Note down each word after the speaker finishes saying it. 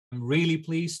I'm really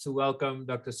pleased to welcome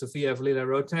Dr. Sofia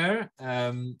Vallila-Rohter.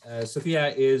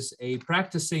 Sofia is a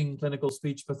practicing clinical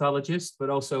speech pathologist, but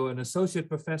also an associate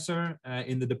professor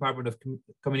in the Department of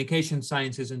Communication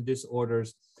Sciences and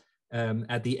Disorders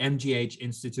at the MGH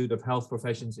Institute of Health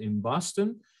Professions in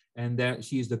Boston. And there,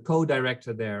 she is the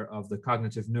co-director there of the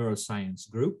Cognitive Neuroscience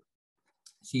Group.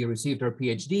 She received her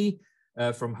PhD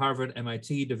from Harvard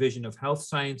MIT Division of Health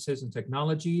Sciences and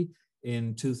Technology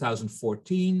in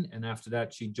 2014, and after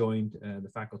that she joined the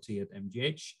faculty at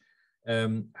MGH.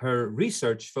 Her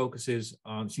research focuses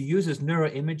on, she uses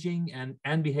neuroimaging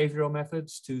and behavioral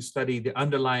methods to study the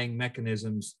underlying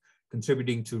mechanisms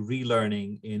contributing to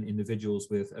relearning in individuals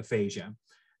with aphasia,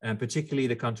 and particularly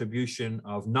the contribution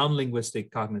of non-linguistic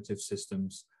cognitive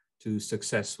systems to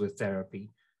success with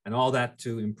therapy, and all that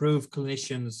to improve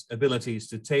clinicians' abilities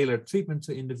to tailor treatment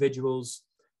to individuals,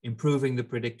 improving the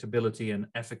predictability and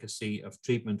efficacy of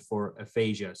treatment for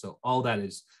aphasia. So all that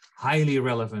is highly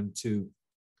relevant to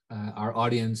our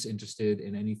audience interested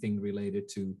in anything related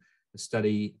to the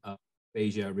study of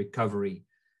aphasia recovery.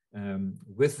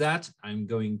 With that, I'm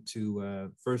going to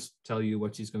first tell you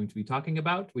what she's going to be talking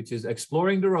about, which is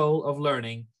exploring the role of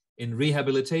learning in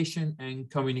rehabilitation and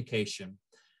communication.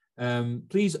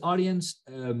 Please, audience,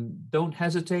 don't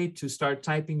hesitate to start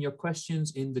typing your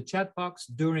questions in the chat box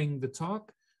during the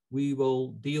talk. We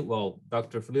will deal, well,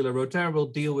 Dr. Vallila-Rohter will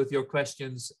deal with your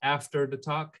questions after the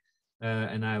talk,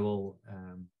 and I will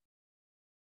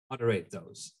moderate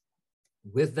those.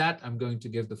 With that, I'm going to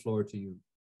give the floor to you,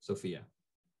 Sofia.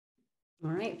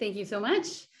 All right, thank you so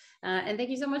much. And thank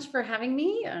you so much for having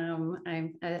me.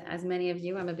 As many of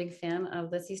you, I'm a big fan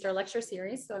of the C-STAR lecture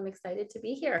series, so I'm excited to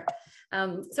be here.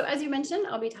 So as you mentioned,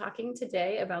 I'll be talking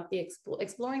today about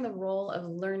exploring the role of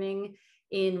learning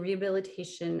in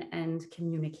rehabilitation and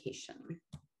communication.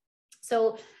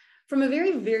 So from a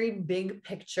very, very big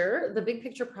picture, the big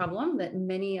picture problem that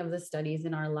many of the studies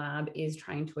in our lab is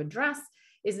trying to address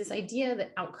is this idea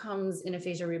that outcomes in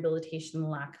aphasia rehabilitation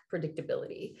lack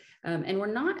predictability. And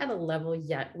we're not at a level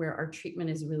yet where our treatment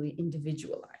is really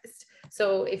individualized.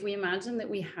 So if we imagine that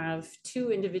we have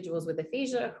two individuals with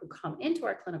aphasia who come into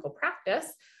our clinical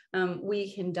practice,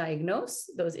 we can diagnose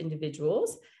those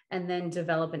individuals and then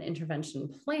develop an intervention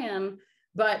plan.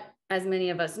 But as many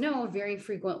of us know, very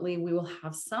frequently we will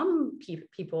have some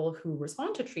people who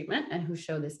respond to treatment and who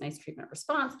show this nice treatment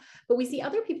response, but we see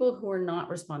other people who are not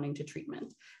responding to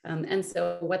treatment. And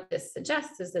so what this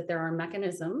suggests is that there are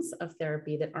mechanisms of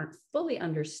therapy that aren't fully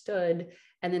understood.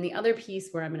 And then the other piece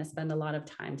where I'm going to spend a lot of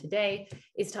time today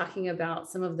is talking about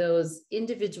some of those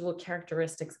individual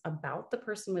characteristics about the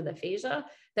person with aphasia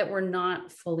that we're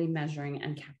not fully measuring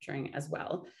and capturing as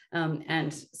well.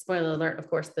 And spoiler alert, of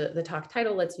course, the talk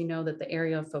title lets you know that the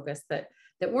area of focus that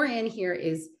we're in here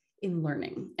is in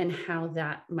learning and how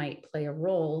that might play a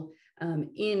role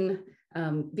in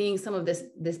being some of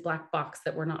this black box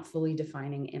that we're not fully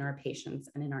defining in our patients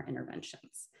and in our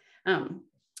interventions.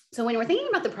 So when we're thinking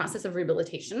about the process of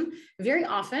rehabilitation, very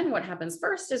often what happens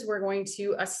first is we're going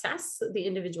to assess the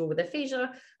individual with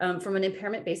aphasia from an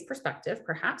impairment-based perspective,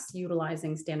 perhaps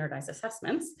utilizing standardized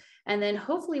assessments. And then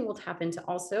hopefully we'll tap into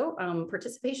also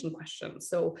participation questions.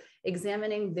 So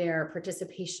examining their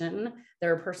participation,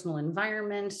 their personal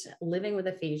environment, living with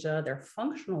aphasia, their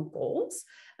functional goals.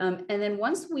 And then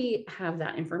once we have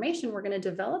that information, we're going to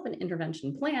develop an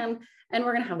intervention plan and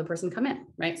we're going to have the person come in,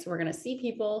 right? So we're going to see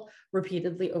people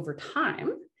repeatedly over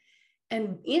time.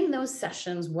 And in those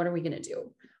sessions, what are we going to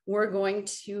do? We're going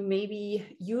to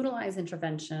maybe utilize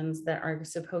interventions that are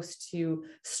supposed to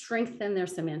strengthen their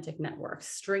semantic network,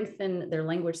 strengthen their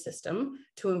language system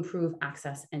to improve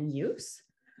access and use.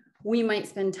 We might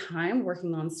spend time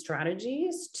working on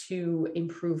strategies to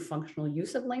improve functional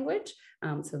use of language.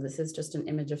 So this is just an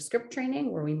image of script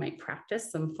training where we might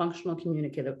practice some functional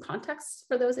communicative contexts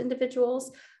for those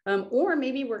individuals. Or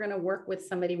maybe we're going to work with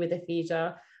somebody with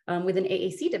aphasia with an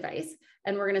AAC device,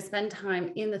 and we're going to spend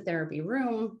time in the therapy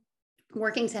room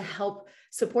working to help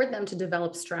support them to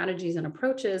develop strategies and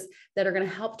approaches that are going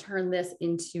to help turn this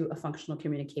into a functional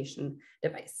communication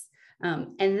device.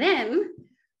 And then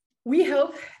we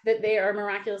hope that they are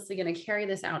miraculously going to carry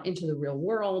this out into the real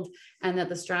world, and that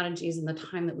the strategies and the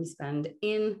time that we spend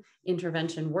in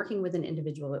intervention working with an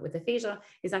individual with aphasia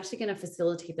is actually going to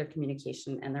facilitate their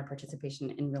communication and their participation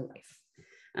in real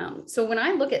life. So when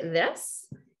I look at this,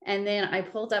 and then I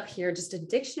pulled up here just a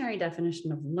dictionary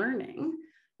definition of learning,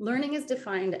 learning is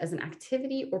defined as an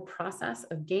activity or process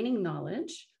of gaining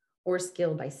knowledge or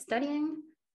skill by studying,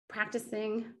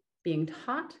 practicing, being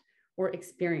taught, or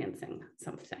experiencing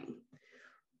something.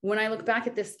 When I look back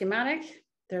at this schematic,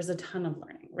 there's a ton of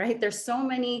learning, right? There's so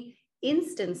many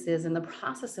instances in the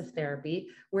process of therapy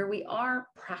where we are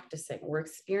practicing, we're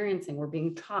experiencing, we're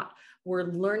being taught, we're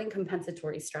learning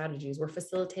compensatory strategies, we're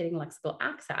facilitating lexical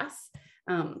access.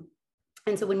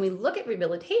 And so when we look at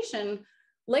rehabilitation,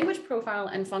 language profile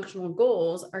and functional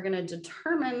goals are going to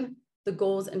determine the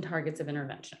goals and targets of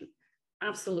intervention.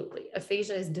 Absolutely.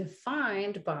 Aphasia is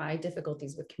defined by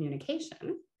difficulties with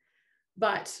communication.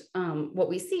 But what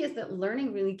we see is that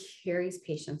learning really carries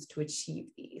patients to achieve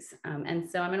these. And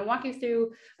so I'm going to walk you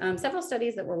through several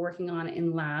studies that we're working on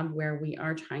in lab where we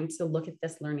are trying to look at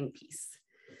this learning piece.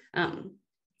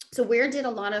 So where did a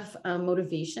lot of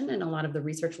motivation and a lot of the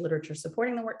research literature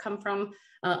supporting the work come from?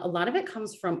 A lot of it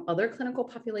comes from other clinical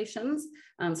populations.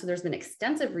 So there's been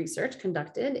extensive research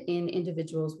conducted in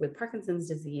individuals with Parkinson's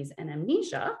disease and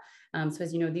amnesia. So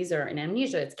as you know, these are in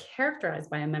amnesia, it's characterized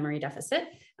by a memory deficit.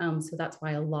 So that's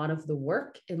why a lot of the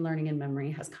work in learning and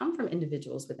memory has come from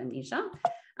individuals with amnesia.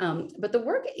 But the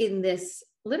work in this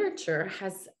literature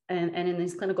has, and in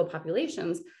these clinical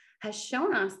populations, has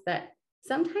shown us that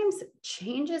sometimes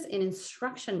changes in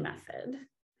instruction method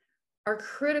are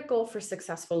critical for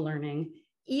successful learning,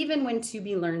 even when to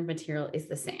be learned material is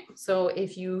the same. So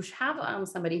if you have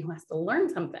somebody who has to learn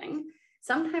something,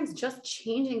 sometimes just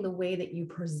changing the way that you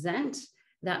present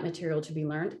that material to be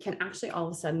learned can actually all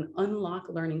of a sudden unlock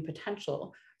learning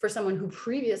potential for someone who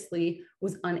previously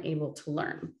was unable to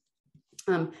learn.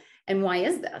 And why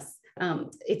is this?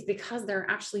 It's because there are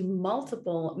actually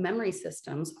multiple memory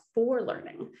systems for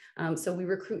learning. So we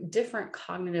recruit different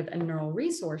cognitive and neural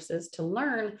resources to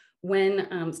learn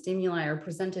when stimuli are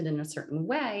presented in a certain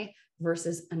way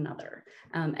versus another.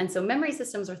 And so memory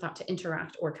systems are thought to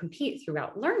interact or compete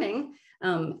throughout learning,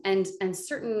 and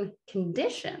certain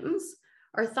conditions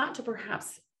are thought to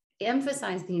perhaps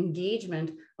emphasize the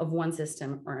engagement of one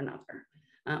system or another.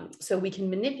 So we can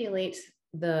manipulate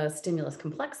the stimulus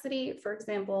complexity, for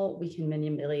example. We can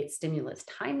manipulate stimulus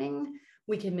timing.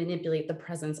 We can manipulate the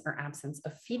presence or absence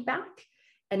of feedback.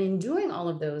 And in doing all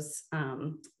of those,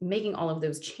 making all of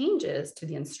those changes to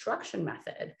the instruction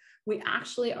method, we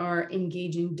actually are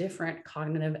engaging different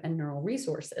cognitive and neural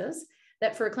resources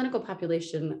that for a clinical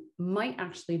population might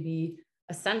actually be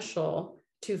essential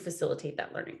to facilitate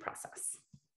that learning process.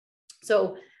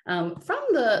 So from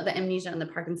the amnesia and the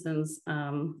Parkinson's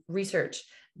research,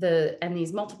 and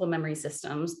these multiple memory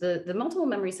systems, the multiple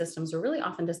memory systems are really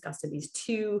often discussed in these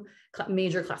two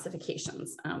major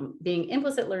classifications, being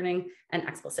implicit learning and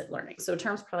explicit learning. So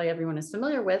terms probably everyone is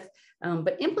familiar with,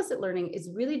 but implicit learning is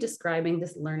really describing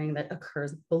this learning that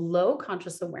occurs below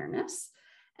conscious awareness.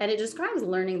 And it describes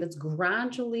learning that's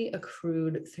gradually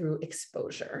accrued through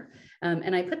exposure.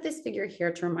 And I put this figure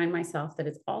here to remind myself that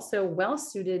it's also well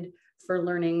suited for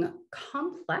learning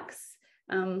complex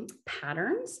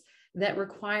patterns that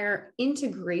require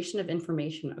integration of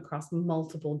information across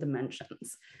multiple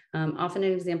dimensions. Often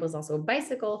an example is also a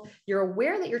bicycle. You're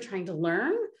aware that you're trying to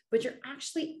learn, but you're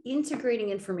actually integrating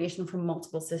information from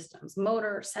multiple systems: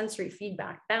 motor, sensory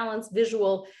feedback, balance,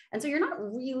 visual. And so you're not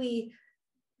really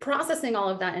processing all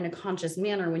of that in a conscious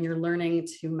manner when you're learning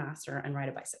to master and ride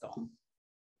a bicycle.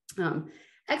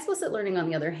 Explicit learning, on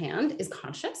the other hand, is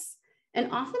conscious,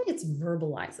 and often it's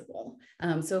verbalizable.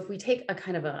 So if we take a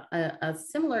kind of a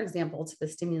similar example to the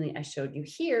stimuli I showed you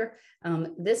here,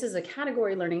 this is a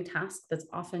category learning task that's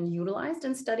often utilized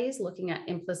in studies looking at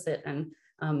implicit and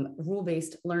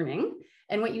rule-based learning.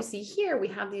 And what you see here, we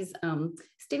have these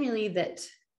stimuli that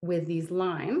with these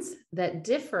lines that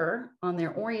differ on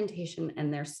their orientation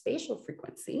and their spatial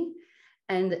frequency.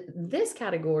 And this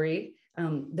category,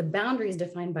 the boundary is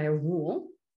defined by a rule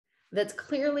that's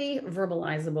clearly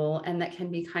verbalizable, and that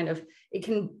can be it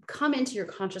can come into your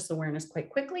conscious awareness quite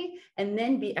quickly and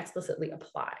then be explicitly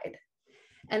applied.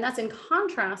 And that's in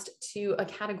contrast to a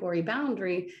category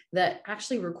boundary that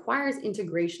actually requires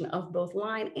integration of both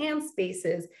line and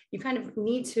spaces. You kind of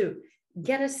need to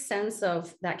get a sense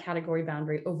of that category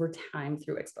boundary over time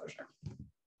through exposure.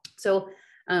 So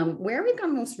where we've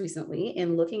gone most recently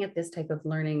in looking at this type of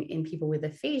learning in people with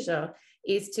aphasia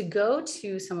is to go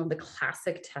to some of the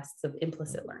classic tests of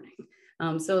implicit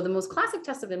learning. So the most classic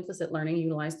tests of implicit learning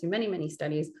utilized through many, many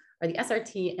studies are the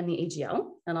SRT and the AGL,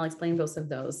 and I'll explain both of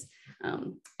those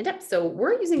in depth. So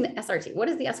we're using the SRT. What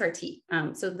is the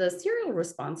SRT? So the serial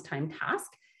response time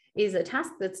task is a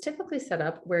task that's typically set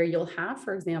up where you'll have,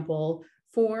 for example,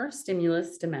 4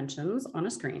 stimulus dimensions on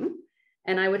a screen,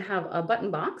 and I would have a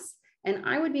button box, and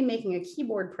I would be making a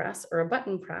keyboard press or a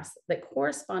button press that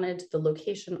corresponded to the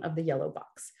location of the yellow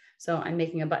box. So I'm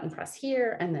making a button press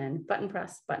here, and then button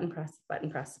press, button press, button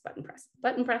press, button press,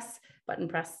 button press, button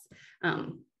press.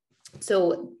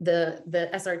 So the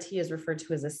SRT is referred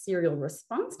to as a serial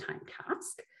response time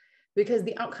task. because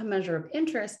the outcome measure of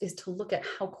interest is to look at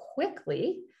how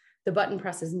quickly the button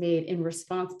press is made in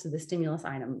response to the stimulus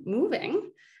item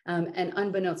moving. And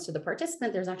unbeknownst to the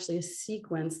participant, there's actually a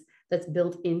sequence that's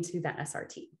built into that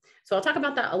SRT. So I'll talk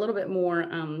about that a little bit more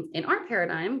in our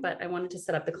paradigm, but I wanted to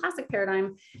set up the classic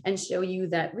paradigm and show you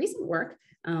that recent work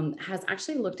has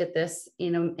actually looked at this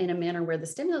in a manner where the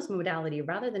stimulus modality,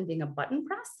 rather than being a button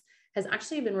press, has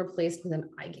actually been replaced with an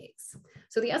eye gaze.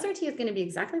 So the SRT is going to be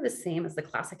exactly the same as the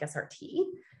classic SRT,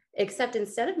 except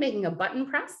instead of making a button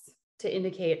press to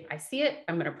indicate, I see it,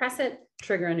 I'm going to press it,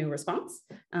 trigger a new response,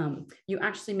 you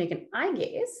actually make an eye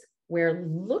gaze where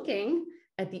looking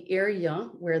at the area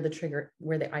where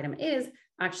the item is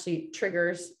actually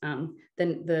triggers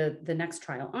the next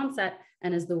trial onset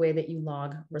and is the way that you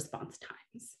log response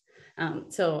times.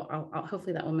 So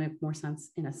hopefully that will make more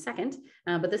sense in a second.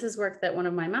 But this is work that one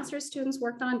of my master's students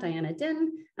worked on, Diana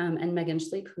Din, and Megan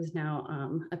Schleep, who's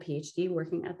now a PhD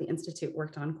working at the Institute,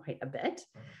 worked on quite a bit.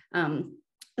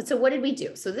 So what did we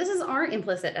do? So this is our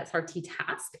implicit SRT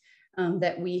task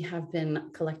that we have been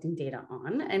collecting data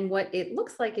on. And what it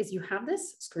looks like is you have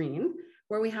this screen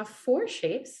where we have 4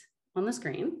 shapes on the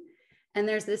screen, and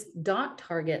there's this dot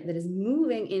target that is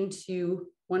moving into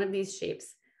one of these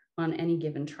shapes on any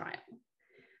given trial.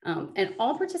 And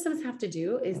all participants have to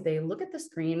do is they look at the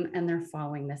screen and they're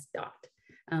following this dot.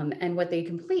 And what they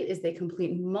complete is they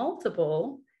complete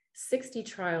multiple 60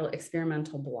 trial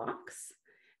experimental blocks.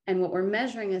 And what we're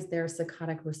measuring is their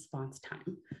saccadic response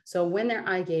time. So when their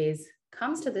eye gaze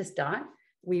comes to this dot,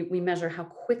 we measure how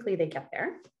quickly they get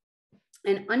there.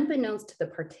 And unbeknownst to the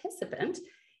participant,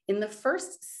 in the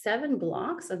first 7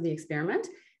 blocks of the experiment,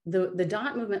 the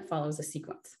dot movement follows a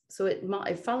sequence. So it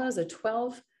follows a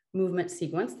 12 movement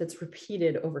sequence that's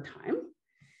repeated over time.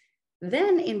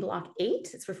 Then in block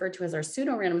 8, it's referred to as our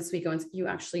pseudo-random sequence, you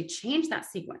actually change that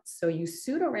sequence. So you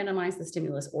pseudo-randomize the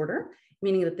stimulus order,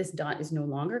 meaning that this dot is no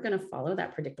longer going to follow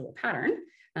that predictable pattern.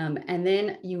 And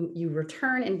then you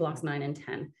return in blocks 9 and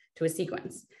 10 to a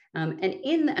sequence. And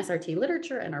in the SRT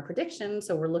literature and our prediction,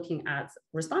 so we're looking at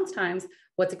response times,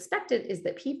 what's expected is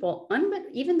that people,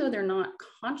 even though they're not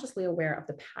consciously aware of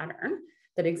the pattern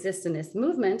that exists in this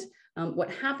movement,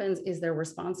 what happens is their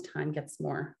response time gets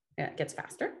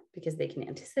faster because they can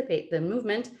anticipate the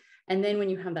movement. And then when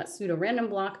you have that pseudo-random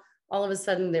block, all of a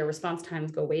sudden their response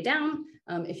times go way down.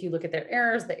 If you look at their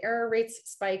errors, the error rates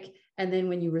spike. And then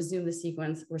when you resume the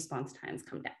sequence, response times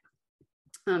come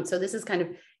down. So this is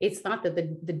it's thought that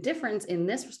the difference in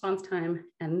this response time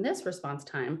and this response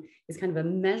time is kind of a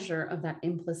measure of that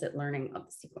implicit learning of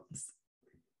the sequence.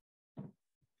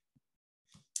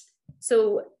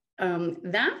 So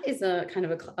that is a kind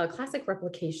of a classic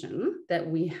replication that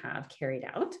we have carried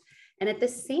out. And at the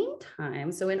same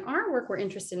time, so in our work, we're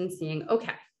interested in seeing,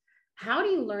 okay, how do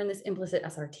you learn this implicit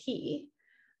SRT?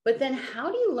 But then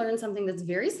how do you learn something that's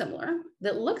very similar,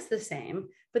 that looks the same,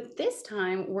 but this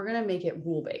time we're going to make it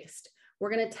rule-based.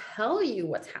 We're going to tell you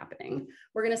what's happening.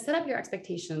 We're going to set up your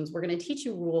expectations. We're going to teach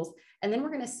you rules. And then we're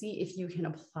going to see if you can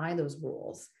apply those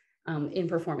rules in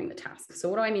performing the task. So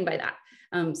what do I mean by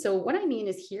that? So what I mean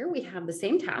is here we have the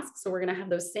same task. So we're going to have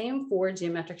those same 4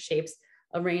 geometric shapes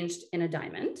arranged in a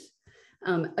diamond.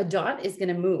 A dot is going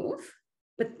to move,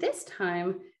 but this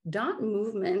time dot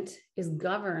movement is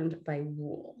governed by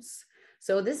rules.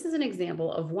 So this is an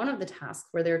example of one of the tasks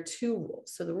where there are 2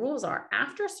 rules. So the rules are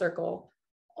after circle,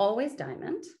 always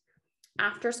diamond,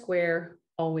 after square,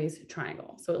 always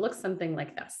triangle. So it looks something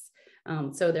like this.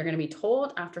 So they're going to be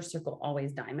told after circle,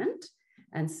 always diamond.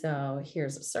 And so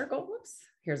here's a circle, whoops,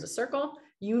 here's a circle.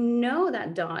 You know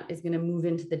that dot is going to move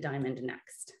into the diamond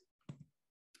next.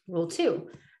 Rule 2,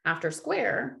 after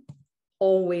square,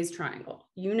 always triangle.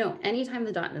 You know, anytime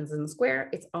the dot is in the square,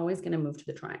 it's always going to move to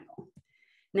the triangle.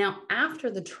 Now, after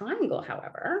the triangle,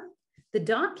 however, the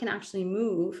dot can actually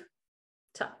move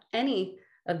to any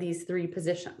of these 3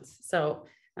 positions. So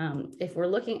if we're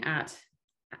looking at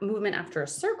movement after a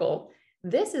circle,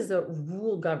 this is a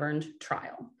rule-governed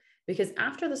trial, because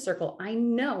after the circle, I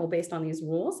know based on these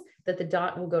rules that the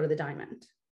dot will go to the diamond.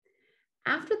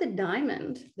 After the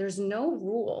diamond, there's no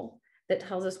rule that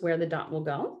tells us where the dot will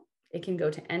go. It can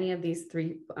go to any of these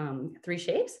three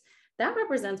shapes. That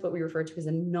represents what we refer to as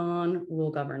a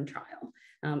non-rule governed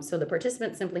trial. So the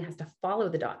participant simply has to follow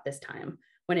the dot this time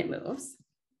when it moves.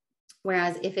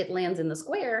 Whereas if it lands in the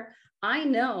square, I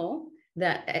know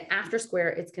that after square,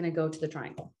 it's going to go to the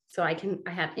triangle. So I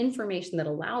have information that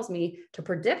allows me to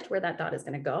predict where that dot is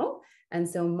going to go. And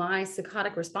so my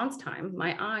saccadic response time,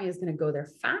 my eye is going to go there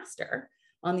faster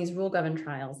on these rule governed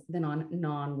trials than on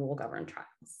non-rule governed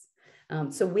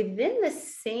trials. So within the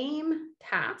same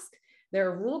task, there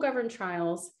are rule governed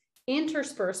trials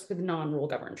interspersed with non-rule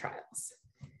governed trials.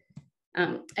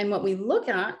 And what we look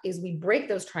at is we break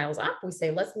those trials up. We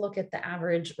say, let's look at the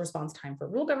average response time for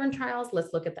rule governed trials.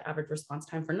 Let's look at the average response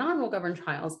time for non-rule governed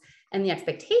trials. And the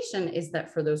expectation is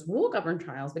that for those rule governed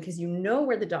trials, because you know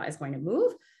where the dot is going to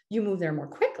move, you move there more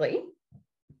quickly.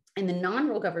 In the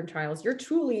non-rule governed trials, you're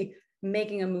truly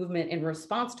making a movement in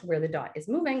response to where the dot is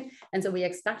moving. And so we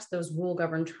expect those rule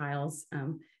governed trials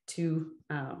to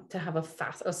have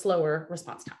a slower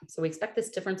response time. So we expect this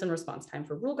difference in response time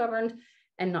for rule governed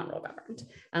and non-rule governed.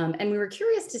 And we were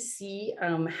curious to see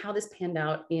how this panned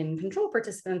out in control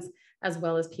participants as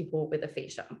well as people with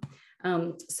aphasia.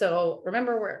 So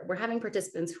remember, we're having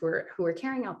participants who are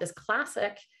carrying out this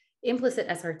classic implicit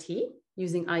SRT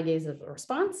using eye gaze as a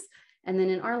response. And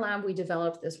then in our lab, we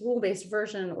developed this rule-based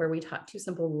version where we taught 2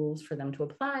 simple rules for them to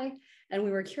apply. And we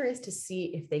were curious to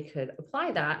see if they could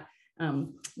apply that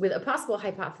with a possible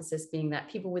hypothesis being that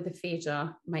people with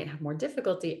aphasia might have more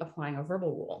difficulty applying a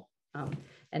verbal rule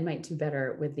and might do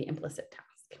better with the implicit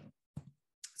task.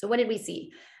 So what did we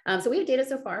see? So we have data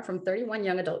so far from 31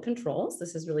 young adult controls.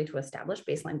 This is really to establish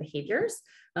baseline behaviors.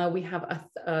 We have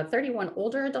 31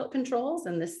 older adult controls,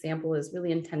 and this sample is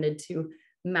really intended to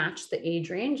match the age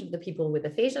range of the people with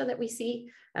aphasia that we see.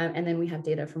 And then we have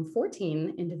data from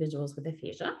 14 individuals with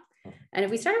aphasia. And if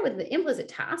we start with the implicit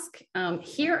task,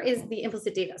 here is the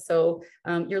implicit data. So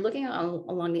you're looking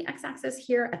along the x-axis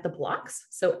here at the blocks.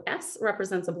 So S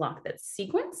represents a block that's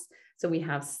sequence. So we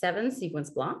have 7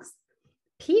 sequence blocks.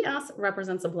 PS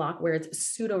represents a block where it's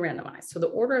pseudo-randomized. So the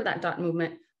order of that dot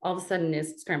movement all of a sudden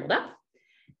is scrambled up.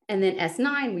 And then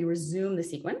S9, we resume the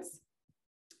sequence.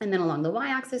 And then along the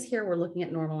y-axis here, we're looking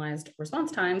at normalized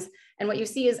response times. And what you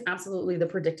see is absolutely the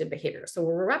predicted behavior. So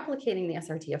we're replicating the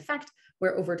SRT effect,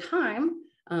 where over time,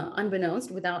 unbeknownst,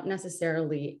 without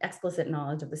necessarily explicit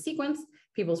knowledge of the sequence,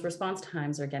 people's response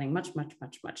times are getting much, much,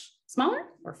 much, much smaller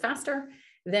or faster.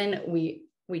 Then we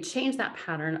change that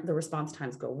pattern, the response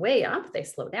times go way up, they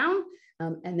slow down,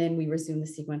 and then we resume the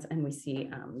sequence and we see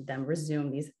them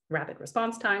resume these rapid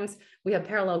response times. We have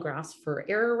parallel graphs for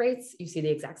error rates. You see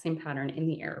the exact same pattern in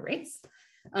the error rates.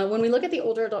 When we look at the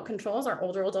older adult controls, our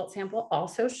older adult sample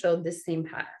also showed this same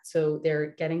pattern. So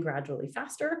they're getting gradually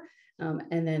faster,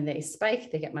 and then they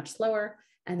spike, they get much slower,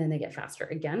 and then they get faster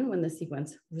again when the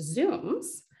sequence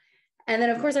resumes. And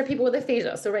then, of course, our people with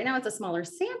aphasia. So right now it's a smaller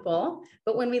sample,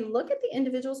 but when we look at the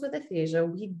individuals with aphasia,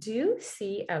 we do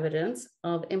see evidence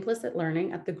of implicit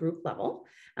learning at the group level.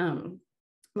 When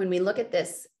we look at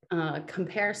this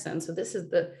comparison, so this is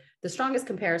the strongest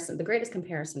comparison, the greatest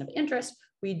comparison of interest,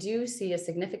 we do see a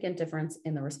significant difference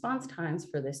in the response times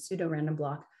for this pseudo-random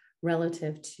block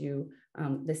relative to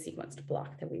the sequenced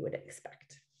block that we would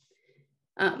expect.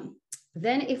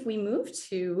 Then if we move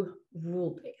to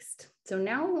rule-based, so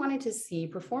now we wanted to see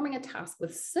performing a task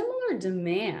with similar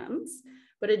demands,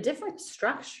 but a different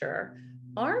structure.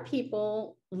 Are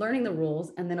people learning the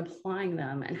rules and then applying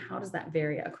them, and how does that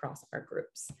vary across our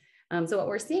groups? So what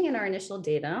we're seeing in our initial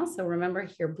data, so remember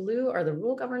here, blue are the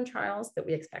rule-governed trials that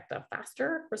we expect a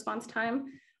faster response time.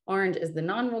 Orange is the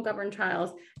non-rule governed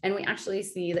trials. And we actually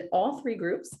see that all 3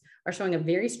 groups are showing a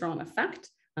very strong effect.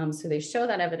 So they show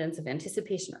that evidence of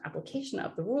anticipation or application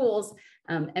of the rules.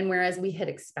 And whereas we had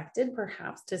expected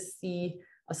perhaps to see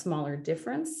a smaller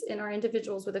difference in our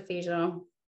individuals with aphasia,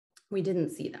 we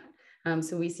didn't see that.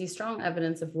 So we see strong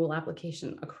evidence of rule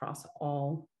application across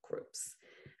all groups.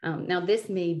 Now, this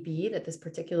may be that this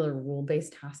particular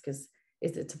rule-based task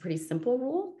it's a pretty simple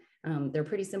rule. They're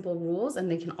pretty simple rules,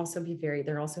 and they can also be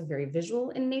they're also very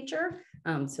visual in nature.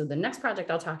 So the next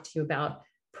project I'll talk to you about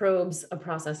probes a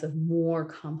process of more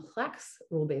complex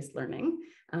rule-based learning.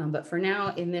 But for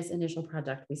now, in this initial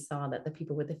project, we saw that the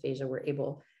people with aphasia were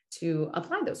able to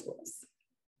apply those rules.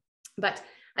 But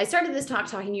I started this talk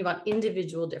talking to you about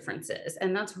individual differences,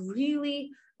 and that's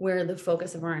really where the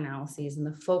focus of our analyses and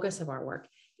the focus of our work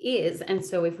is. And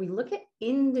so if we look at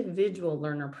individual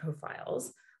learner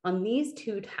profiles on these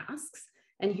 2 tasks,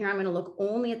 and here I'm going to look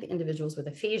only at the individuals with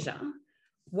aphasia,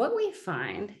 what we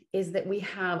find is that we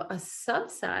have a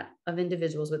subset of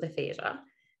individuals with aphasia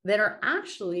that are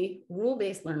actually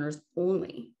rule-based learners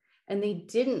only, and they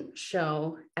didn't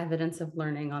show evidence of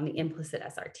learning on the implicit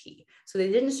SRT. So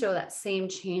they didn't show that same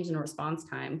change in response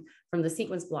time from the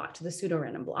sequence block to the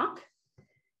pseudo-random block.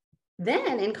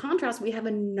 Then in contrast, we have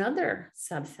another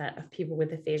subset of people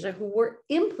with aphasia who were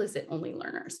implicit only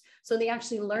learners. So they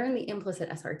actually learned the implicit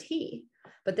SRT.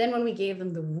 But then when we gave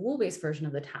them the rule-based version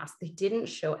of the task, they didn't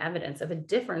show evidence of a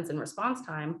difference in response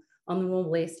time on the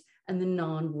rule-based and the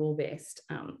non-rule-based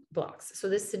blocks. So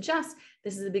this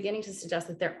is the beginning to suggest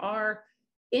that there are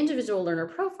individual learner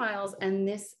profiles, and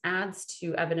this adds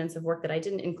to evidence of work that I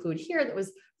didn't include here that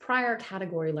was prior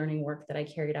category learning work that I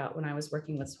carried out when I was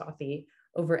working with Swathi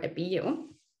over at BU.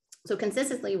 So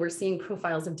consistently, we're seeing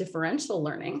profiles of differential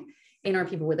learning in our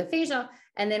people with aphasia.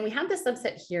 And then we have this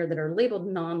subset here that are labeled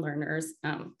non-learners.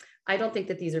 I don't think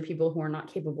that these are people who are not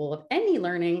capable of any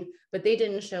learning, but they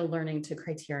didn't show learning to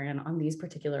criterion on these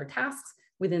particular tasks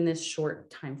within this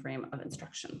short time frame of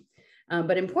instruction.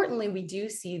 But importantly, we do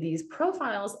see these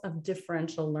profiles of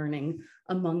differential learning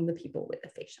among the people with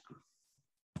aphasia.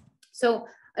 So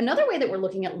another way that we're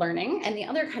looking at learning, and the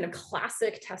other kind of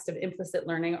classic test of implicit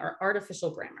learning, are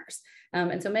artificial grammars.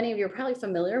 And so many of you are probably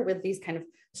familiar with these kind of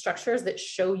structures that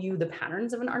show you the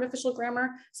patterns of an artificial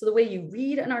grammar. So the way you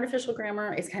read an artificial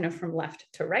grammar is kind of from left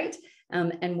to right.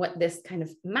 And what this kind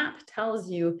of map tells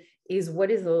you is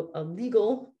what is a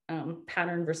legal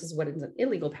pattern versus what is an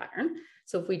illegal pattern.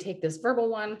 So if we take this verbal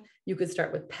one, you could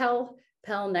start with pel.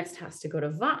 Pel next has to go to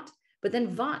vot, but then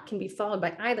vot can be followed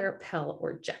by either pel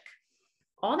or jek.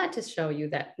 All that to show you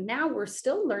that now we're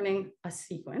still learning a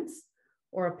sequence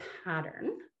or a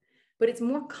pattern, but it's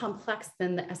more complex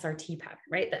than the SRT pattern,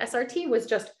 right? The SRT was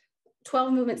just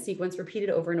 12 movement sequence repeated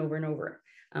over and over and over.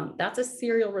 That's a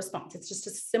serial response. It's just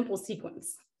a simple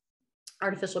sequence.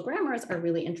 Artificial grammars are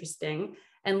really interesting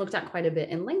and looked at quite a bit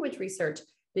in language research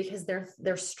because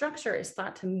their structure is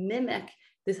thought to mimic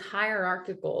this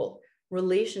hierarchical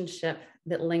relationship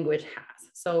that language has.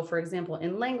 So for example,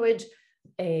 in language,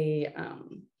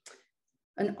 an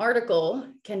article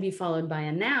can be followed by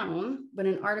a noun, but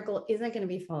an article isn't going to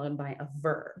be followed by a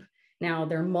verb. Now,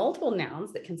 there are multiple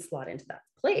nouns that can slot into that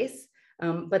place,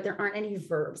 but there aren't any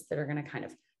verbs that are going to kind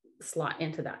of slot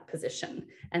into that position.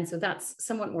 And so that's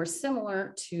somewhat more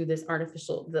similar to this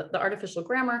artificial, the artificial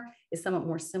grammar is somewhat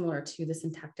more similar to the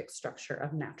syntactic structure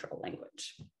of natural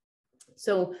language.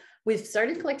 So we've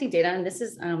started collecting data, and this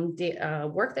is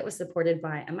work that was supported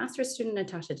by a master's student,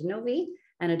 Natasha Denovi,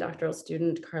 and a doctoral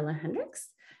student, Carla Hendricks.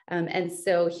 And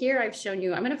so here I've shown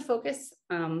you, I'm going to focus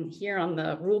here on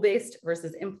the rule-based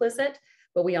versus implicit,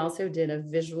 but we also did a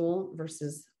visual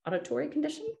versus auditory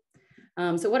condition.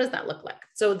 So what does that look like?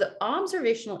 So the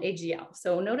observational AGL.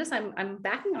 So notice I'm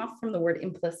backing off from the word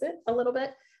implicit a little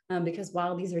bit because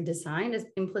while these are designed as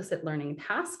implicit learning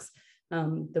tasks,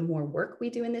 the more work we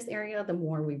do in this area, the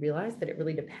more we realize that it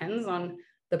really depends on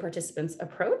the participant's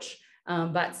approach.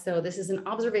 But so this is an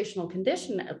observational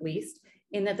condition, at least,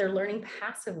 in that they're learning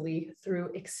passively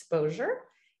through exposure.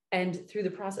 And through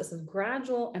the process of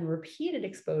gradual and repeated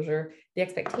exposure, the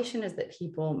expectation is that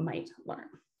people might learn.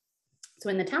 So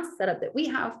in the task setup that we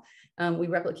have, we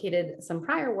replicated some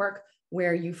prior work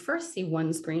where you first see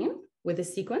one screen with a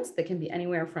sequence that can be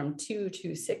anywhere from 2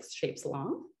 to 6 shapes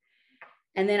long.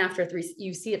 And then after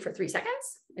you see it for 3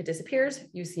 seconds, it disappears.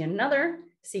 You see another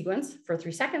sequence for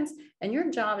 3 seconds, and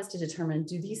your job is to determine,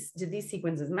 did these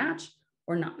sequences match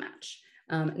or not match?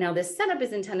 Now this setup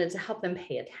is intended to help them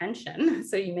pay attention.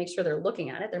 So you make sure they're looking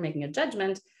at it, they're making a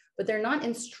judgment, but they're not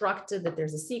instructed that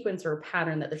there's a sequence or a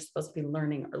pattern that they're supposed to be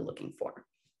learning or looking for.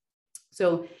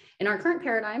 So in our current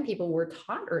paradigm, people were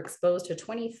taught or exposed to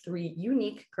 23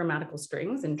 unique grammatical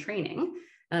strings in training.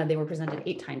 They were presented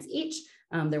 8 times each.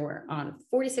 There were on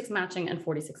 46 matching and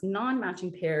 46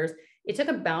 non-matching pairs. It took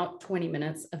about 20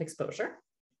 minutes of exposure.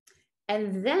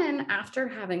 And then after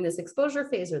having this exposure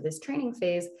phase or this training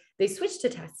phase, they switched to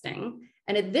testing.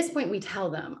 And at this point, we tell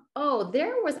them, oh,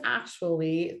 there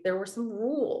were some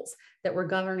rules that were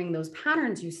governing those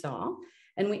patterns you saw.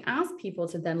 And we asked people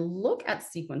to then look at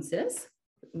sequences.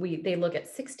 They look at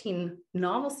 16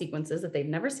 novel sequences that they've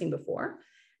never seen before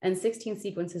and 16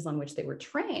 sequences on which they were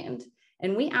trained.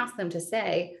 And we asked them to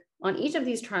say, on each of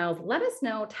these trials, let us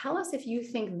know, tell us if you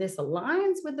think this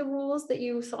aligns with the rules that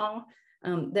you saw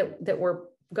that were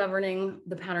governing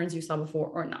the patterns you saw before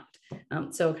or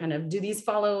not. So kind of, do these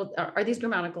follow, are these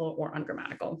grammatical or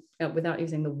ungrammatical without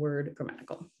using the word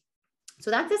grammatical? So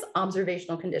that's this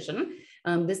observational condition.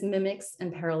 This mimics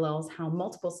and parallels how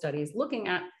multiple studies looking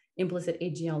at implicit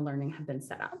AGL learning have been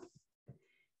set up.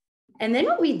 And then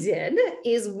what we did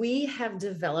is we have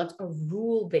developed a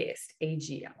rule-based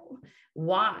AGL.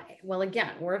 Why? Well,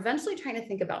 again, we're eventually trying to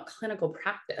think about clinical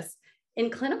practice. In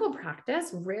clinical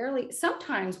practice,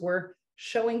 sometimes we're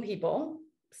showing people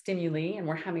stimuli and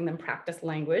we're having them practice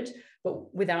language,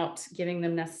 but without giving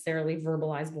them necessarily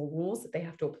verbalizable rules that they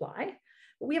have to apply.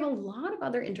 But we have a lot of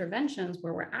other interventions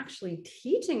where we're actually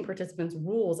teaching participants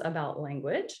rules about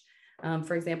language.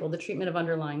 For example, the treatment of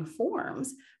underlying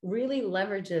forms really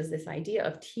leverages this idea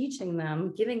of teaching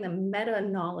them, giving them meta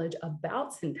knowledge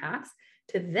about syntax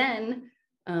to then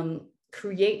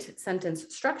create sentence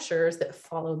structures that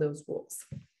follow those rules.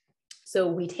 So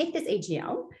we take this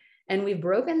AGL and we've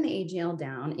broken the AGL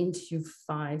down into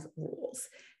 5 rules.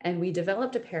 And we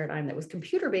developed a paradigm that was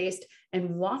computer-based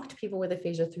and walked people with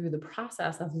aphasia through the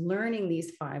process of learning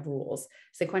these 5 rules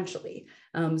sequentially.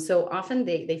 So often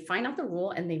they find out the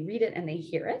rule and they read it and they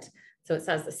hear it. So it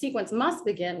says the sequence must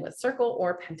begin with circle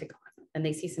or pentagon. And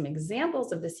they see some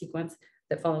examples of the sequence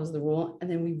that follows the rule, and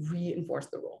then we reinforce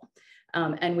the rule.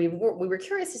 And we were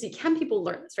curious to see, can people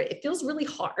learn this, right? It feels really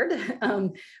hard,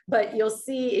 but you'll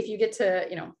see if you get to,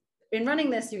 in running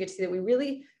this, you get to see that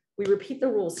we repeat the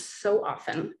rules so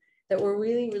often that we're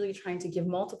really trying to give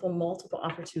multiple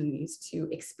opportunities to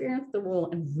experience the rule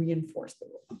and reinforce the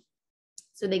rule.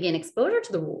 So they gain exposure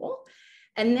to the rule,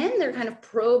 and then they're kind of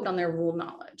probed on their rule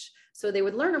knowledge. So they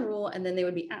would learn a rule and then they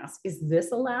would be asked, is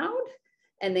this allowed?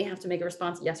 And they have to make a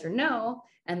response, yes or no,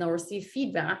 and they'll receive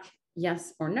feedback,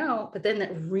 yes or no, but then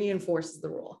that reinforces the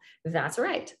rule. That's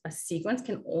right, a sequence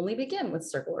can only begin with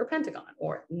circle or pentagon,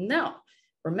 or no.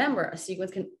 Remember, a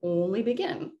sequence can only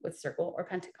begin with circle or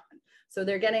pentagon. So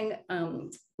they're getting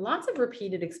lots of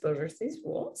repeated exposures to these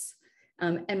rules.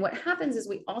 And what happens is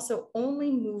we also only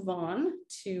move on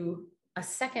to a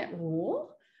second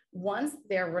rule once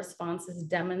their responses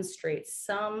demonstrate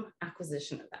some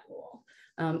acquisition of that rule.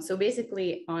 So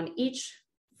basically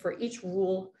for each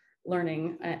rule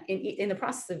learning, in the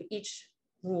process of each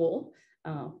rule,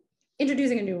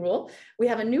 introducing a new rule, we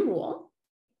have a new rule.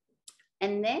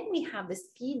 And then we have this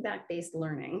feedback-based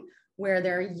learning where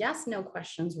there are yes, no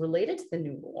questions related to the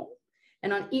new rule.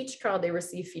 And on each trial, they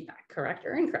receive feedback, correct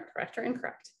or incorrect, correct or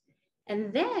incorrect.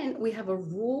 And then we have a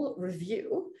rule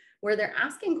review where they're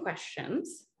asking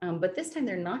questions, but this time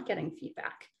they're not getting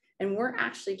feedback. And we're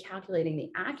actually calculating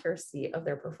the accuracy of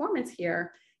their performance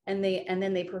here. And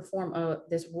then they perform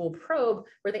this rule probe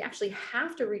where they actually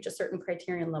have to reach a certain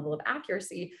criterion level of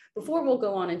accuracy before we'll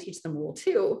go on and teach them rule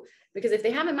 2. Because if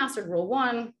they haven't mastered rule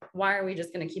 1, why are we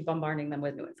just going to keep bombarding them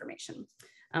with new information?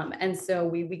 And so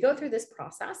we go through this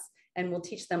process and we'll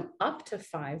teach them up to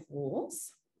 5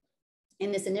 rules.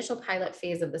 In this initial pilot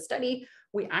phase of the study,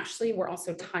 we actually were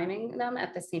also timing them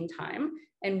at the same time.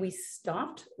 And we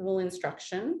stopped rule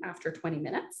instruction after 20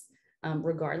 minutes,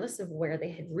 regardless of where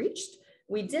they had reached.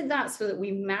 We did that so that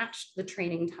we matched the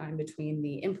training time between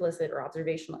the implicit or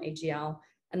observational AGL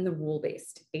and the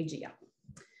rule-based AGL.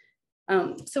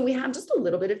 So we have just a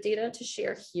little bit of data to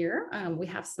share here. We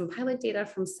have some pilot data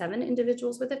from 7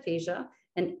 individuals with aphasia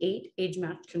and 8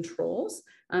 age-matched controls.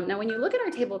 Now, when you look at our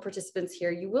table of participants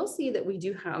here, you will see that we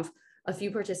do have a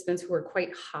few participants who are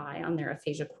quite high on their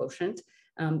aphasia quotient.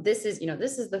 This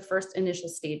is the first initial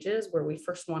stages where we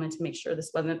first wanted to make sure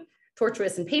this wasn't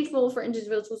tortuous and painful for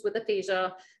individuals with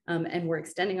aphasia, and we're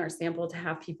extending our sample to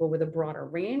have people with a broader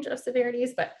range of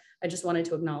severities. But I just wanted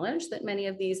to acknowledge that many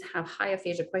of these have high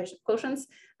aphasia quotients.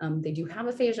 They do have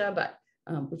aphasia, but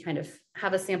we kind of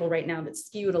have a sample right now that's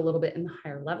skewed a little bit in the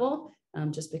higher level,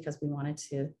 just because we wanted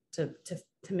to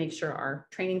make sure our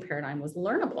training paradigm was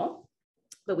learnable.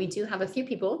 But we do have a few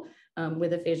people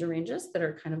with aphasia ranges that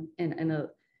are kind of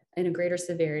in a greater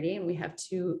severity, and we have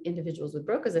 2 individuals with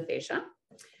Broca's aphasia.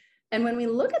 And when we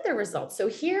look at their results, so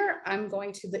here I'm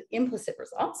going to the implicit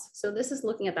results. So this is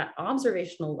looking at that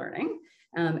observational learning.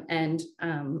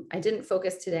 I didn't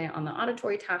focus today on the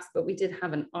auditory task, but we did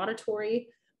have an auditory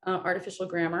artificial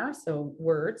grammar, so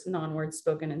words, non-words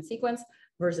spoken in sequence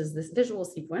versus this visual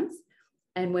sequence.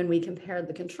 And when we compared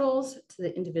the controls to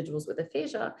the individuals with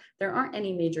aphasia, there aren't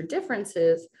any major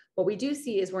differences. What we do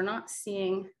see is we're not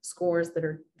seeing scores that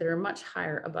are much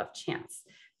higher above chance.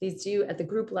 These do, at the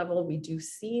group level, we do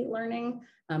see learning,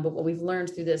 but what we've learned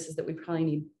through this is that we probably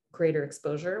need greater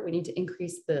exposure. We need to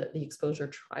increase the exposure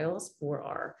trials for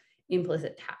our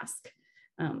implicit task.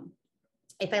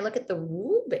 If I look at the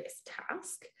rule-based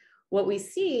task, what we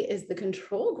see is the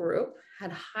control group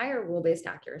had higher rule-based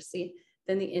accuracy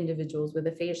than the individuals with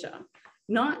aphasia.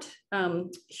 Not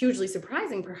hugely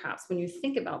surprising, perhaps, when you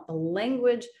think about the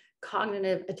language,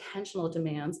 cognitive, attentional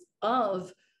demands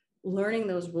of learning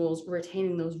those rules,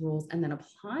 retaining those rules, and then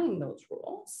applying those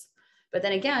rules. But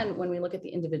then again, when we look at the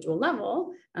individual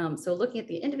level, so looking at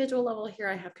the individual level here,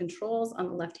 I have controls on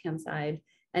the left-hand side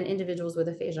and individuals with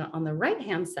aphasia on the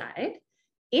right-hand side.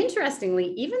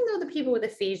 Interestingly, even though the people with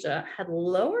aphasia had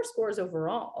lower scores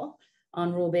overall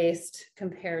on rule-based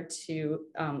compared to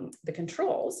the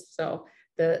controls, so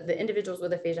the individuals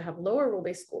with aphasia have lower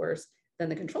rule-based scores than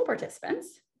the control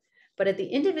participants, but at the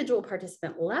individual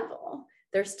participant level,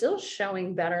 they're still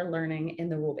showing better learning in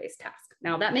the rule-based task.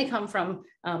 Now that may come from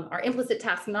our implicit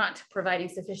task not providing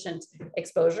sufficient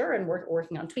exposure, and we're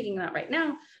working on tweaking that right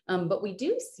now, but we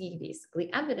do see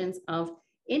basically evidence of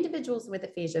individuals with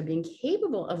aphasia being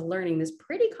capable of learning this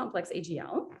pretty complex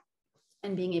AGL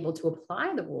and being able to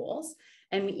apply the rules.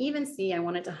 And we even see, I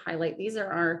wanted to highlight, these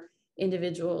are our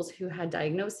individuals who had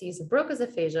diagnoses of Broca's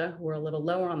aphasia, who were a little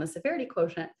lower on the severity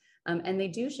quotient, and they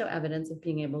do show evidence of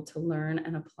being able to learn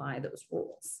and apply those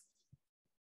rules.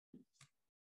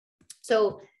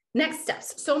 So next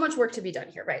steps, so much work to be done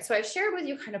here, right? So I've shared with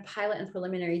you kind of pilot and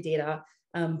preliminary data,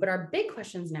 but our big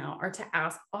questions now are to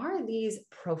ask, are these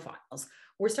profiles?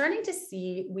 We're starting to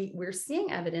see, we're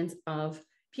seeing evidence of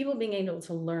people being able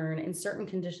to learn in certain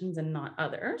conditions and not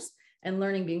others, and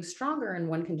learning being stronger in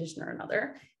one condition or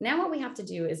another. Now what we have to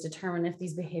do is determine if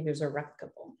these behaviors are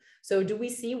replicable. So do we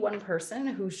see one person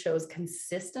who shows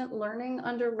consistent learning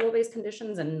under rule-based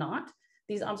conditions and not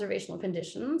these observational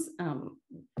conditions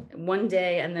one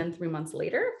day and then 3 months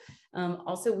later?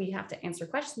 Also, we have to answer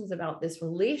questions about this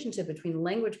relationship between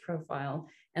language profile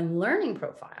and learning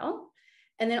profile.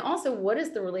 And then also, what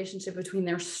is the relationship between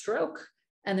their stroke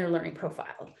and their learning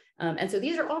profile? And so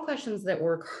these are all questions that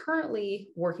we're currently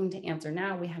working to answer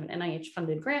now. We have an NIH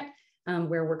funded grant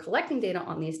where we're collecting data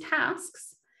on these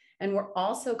tasks. And we're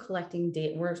also collecting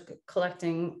data, we're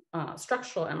collecting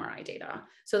structural MRI data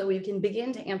so that we can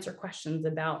begin to answer questions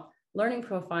about learning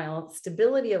profile,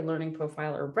 stability of learning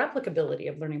profile, or replicability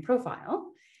of learning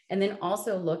profile, and then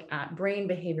also look at brain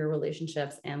behavior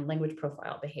relationships and language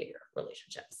profile behavior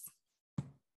relationships.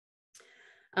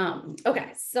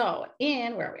 Okay, so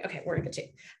where are we? Okay, we're in good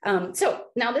shape. So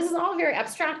now this is all very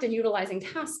abstract and utilizing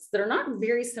tasks that are not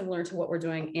very similar to what we're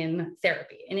doing in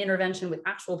therapy, in intervention with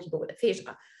actual people with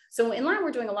aphasia. So in lab,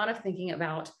 we're doing a lot of thinking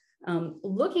about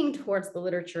looking towards the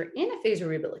literature in aphasia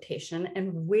rehabilitation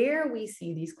and where we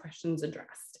see these questions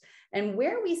addressed and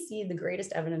where we see the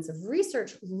greatest evidence of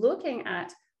research looking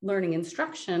at learning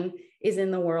instruction is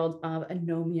in the world of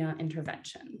anomia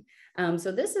intervention.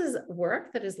 So this is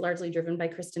work that is largely driven by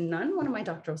Kristen Nunn, one of my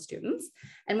doctoral students.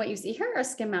 And what you see here are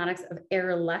schematics of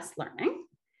error-less learning,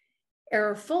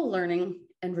 error-full learning,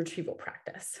 and retrieval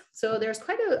practice. So there's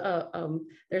quite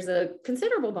there's a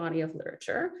considerable body of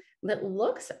literature that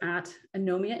looks at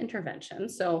anomia intervention,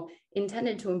 so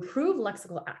intended to improve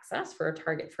lexical access for a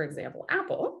target, for example,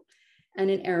 apple. And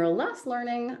in error-less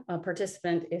learning, a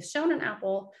participant is shown an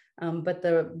apple, but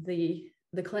the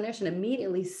clinician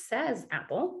immediately says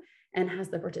apple and has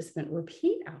the participant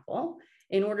repeat apple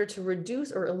in order to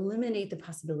reduce or eliminate the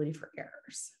possibility for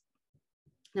errors.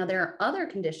 Now, there are other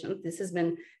conditions.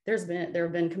 There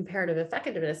have been comparative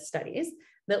effectiveness studies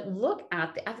that look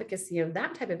at the efficacy of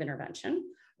that type of intervention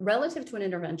relative to an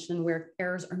intervention where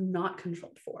errors are not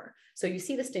controlled for. So you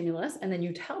see the stimulus and then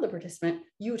you tell the participant,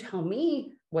 you tell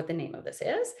me what the name of this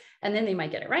is, and then they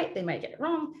might get it right, they might get it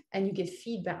wrong, and you give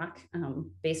feedback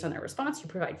based on their response, you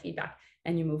provide feedback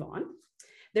and you move on.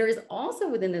 There is also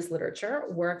within this literature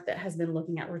work that has been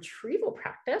looking at retrieval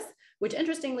practice, which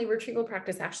interestingly, retrieval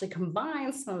practice actually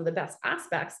combines some of the best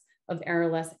aspects of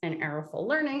errorless and errorful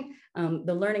learning.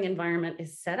 The learning environment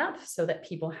is set up so that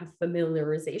people have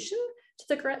familiarization to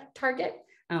the correct target.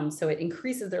 So it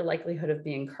increases their likelihood of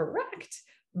being correct.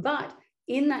 But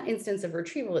in that instance of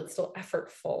retrieval, it's still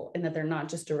effortful in that they're not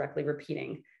just directly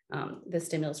repeating the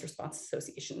stimulus response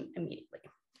association immediately.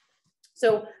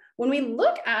 So when we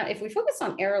look at, if we focus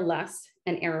on error-less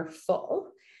and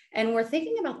error-full, and we're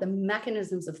thinking about the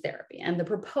mechanisms of therapy and the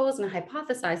proposed and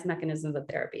hypothesized mechanisms of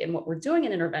therapy and what we're doing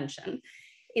in intervention,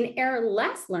 in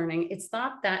error-less learning, it's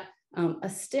thought that a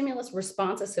stimulus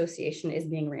response association is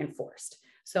being reinforced.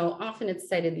 So often it's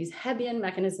cited these Hebbian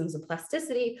mechanisms of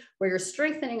plasticity where you're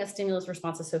strengthening a stimulus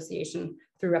response association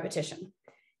through repetition.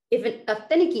 If a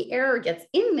finicky error gets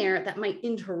in there, that might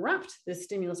interrupt the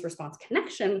stimulus response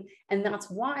connection. And that's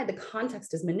why the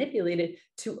context is manipulated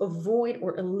to avoid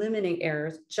or eliminate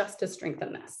errors just to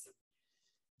strengthen this.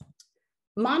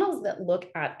 Models that look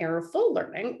at error-full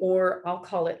learning, or I'll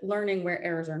call it learning where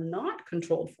errors are not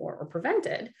controlled for or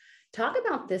prevented, talk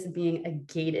about this being a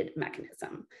gated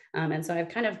mechanism. And so I've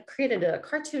kind of created a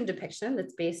cartoon depiction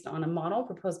that's based on a model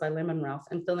proposed by Lehman Ralph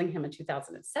and Fillingham in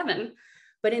 2007.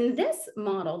 But in this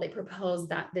model, they propose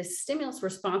that this stimulus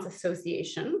response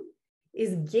association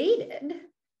is gated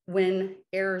when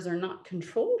errors are not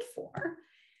controlled for,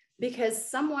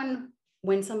 because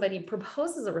when somebody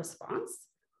proposes a response,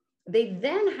 they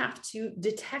then have to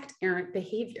detect errant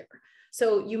behavior.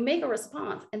 So you make a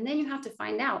response and then you have to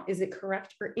find out, is it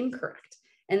correct or incorrect?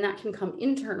 And that can come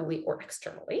internally or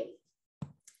externally.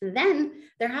 Then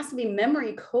there has to be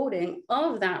memory coding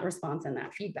of that response and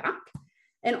that feedback.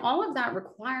 And all of that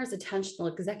requires attentional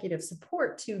executive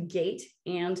support to gate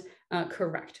and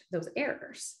correct those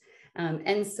errors.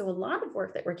 And so a lot of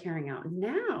work that we're carrying out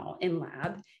now in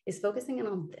lab is focusing in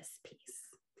on this piece.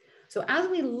 So as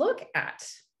we look at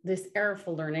this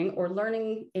errorful learning or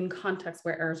learning in contexts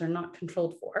where errors are not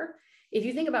controlled for. If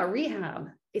you think about rehab,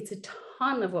 it's a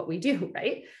ton of what we do,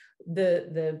 right?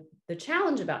 The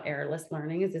challenge about errorless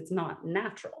learning is it's not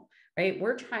natural, right?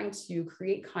 We're trying to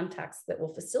create contexts that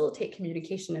will facilitate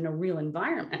communication in a real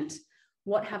environment.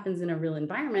 What happens in a real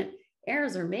environment?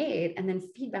 Errors are made and then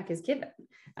feedback is given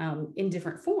in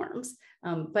different forms.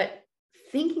 But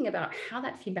thinking about how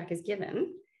that feedback is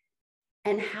given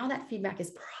and how that feedback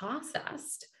is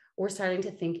processed, we're starting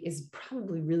to think is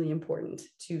probably really important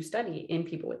to study in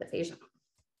people with aphasia.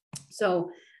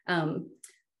 So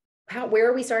where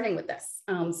are we starting with this?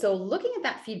 So looking at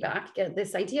that feedback,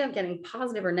 this idea of getting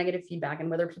positive or negative feedback and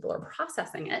whether people are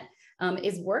processing it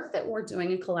is work that we're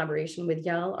doing in collaboration with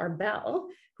Yael Arbel,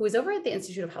 who is over at the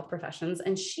Institute of Health Professions,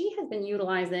 and she has been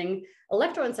utilizing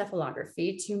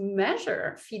electroencephalography to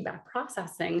measure feedback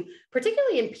processing,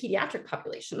 particularly in pediatric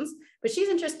populations, but she's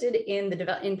interested in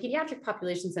pediatric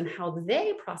populations and how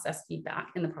they process feedback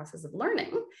in the process of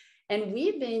learning. And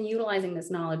we've been utilizing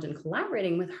this knowledge and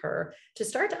collaborating with her to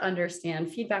start to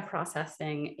understand feedback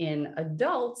processing in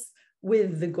adults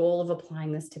with the goal of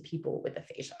applying this to people with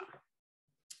aphasia.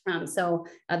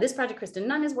 This project Kristen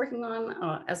Nunn is working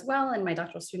on as well, and my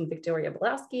doctoral student Victoria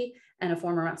Belowski and a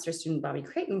former master's student Bobby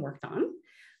Creighton worked on.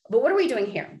 But what are we doing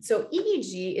here? So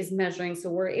EEG is measuring, so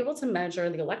we're able to measure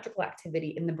the electrical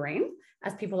activity in the brain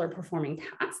as people are performing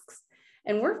tasks.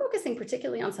 And we're focusing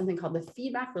particularly on something called the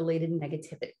feedback-related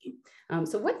negativity.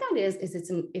 So what that is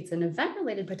it's an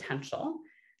event-related potential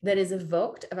that is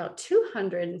evoked about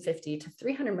 250 to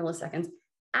 300 milliseconds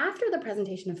after the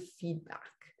presentation of feedback.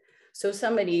 So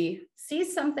somebody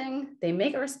sees something, they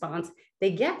make a response,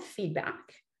 they get feedback,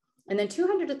 and then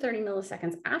 200 to 30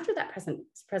 milliseconds after that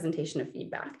presentation of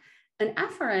feedback, an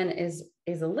FRN is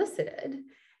elicited,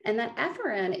 and that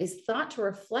FRN is thought to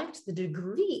reflect the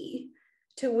degree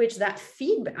to which that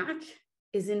feedback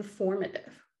is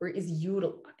informative or is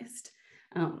utilized.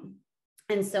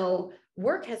 And so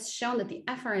work has shown that the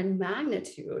FRN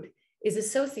magnitude is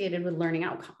associated with learning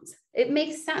outcomes. It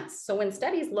makes sense. So when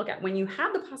studies look at when you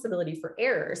have the possibility for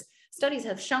errors, studies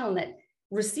have shown that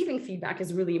receiving feedback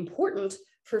is really important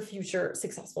for future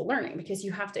successful learning, because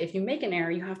you have to, if you make an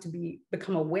error, you have to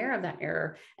become aware of that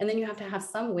error, and then you have to have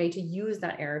some way to use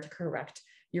that error to correct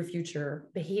your future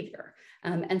behavior.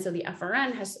 And so the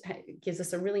FRN gives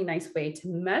us a really nice way to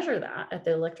measure that at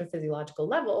the electrophysiological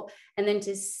level, and then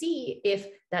to see if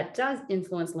that does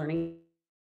influence learning.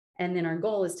 And then our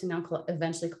goal is to now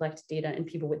eventually collect data in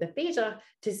people with aphasia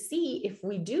to see if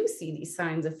we do see these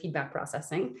signs of feedback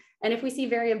processing, and if we see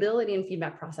variability in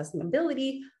feedback processing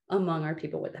ability among our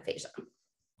people with aphasia.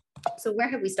 So where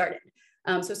have we started?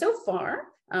 So far,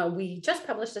 we just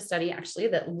published a study actually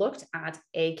that looked at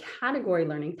a category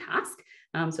learning task.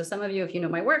 So some of you, if you know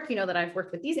my work, you know that I've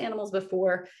worked with these animals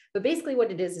before, but basically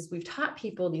what it is we've taught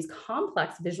people these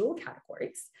complex visual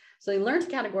categories. So they learn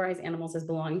to categorize animals as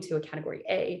belonging to a category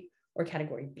A or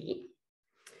category B.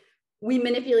 We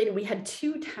had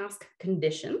two task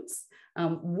conditions.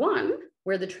 One,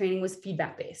 where the training was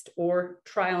feedback-based or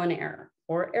trial and error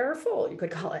or errorful, you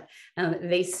could call it.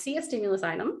 They see a stimulus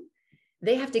item.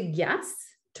 They have to guess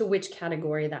to which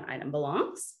category that item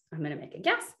belongs. I'm going to make a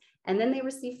guess. And then they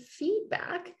receive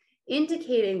feedback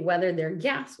indicating whether their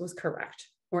guess was correct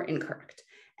or incorrect.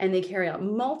 And they carry out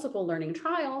multiple learning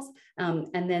trials,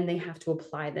 and then they have to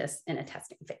apply this in a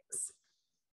testing phase.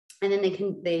 And then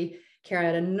they carry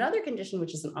out another condition,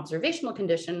 which is an observational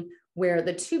condition, where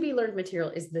the to be learned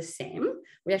material is the same.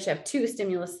 We actually have two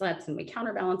stimulus sets and we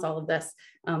counterbalance all of this,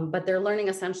 but they're learning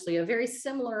essentially a very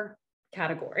similar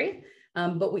category.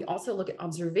 But we also look at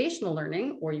observational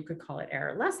learning, or you could call it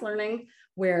errorless learning,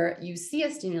 where you see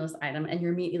a stimulus item and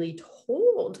you're immediately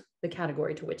told the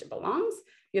category to which it belongs.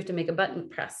 You have to make a button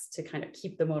press to kind of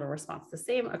keep the motor response the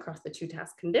same across the two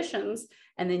task conditions.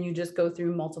 And then you just go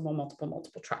through multiple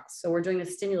trials. So we're doing a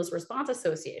stimulus response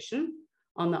association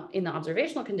in the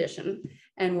observational condition.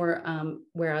 And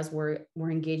whereas we're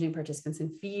engaging participants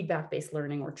in feedback-based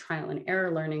learning or trial and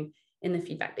error learning in the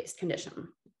feedback-based condition.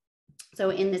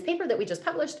 So in this paper that we just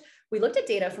published, we looked at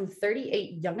data from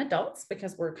 38 young adults,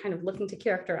 because we're kind of looking to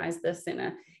characterize this in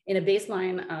a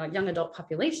baseline young adult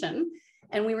population.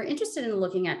 And we were interested in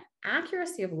looking at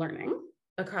accuracy of learning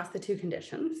across the two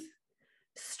conditions,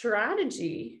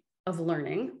 strategy of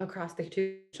learning across the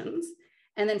two conditions.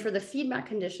 And then for the feedback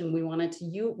condition, we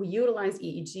utilized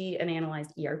EEG and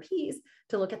analyzed ERPs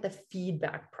to look at the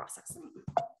feedback processing.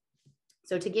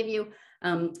 So to give you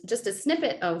just a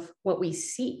snippet of what we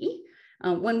see,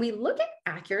 when we look at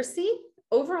accuracy,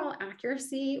 overall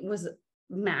accuracy was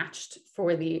matched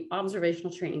for the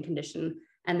observational training condition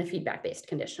and the feedback-based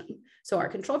condition. So our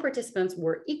control participants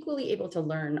were equally able to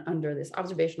learn under this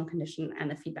observational condition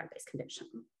and the feedback-based condition.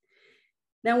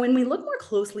 Now, when we look more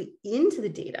closely into the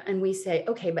data and we say,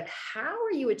 okay, but how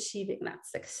are you achieving that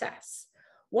success?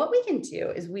 What we can do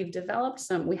is we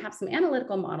have some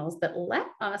analytical models that let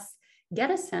us get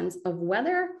a sense of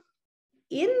whether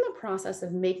in the process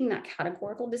of making that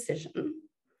categorical decision,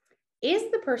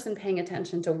 is the person paying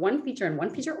attention to one feature and one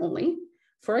feature only?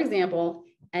 For example,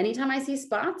 anytime I see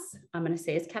spots, I'm going to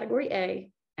say it's category A.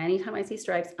 Anytime I see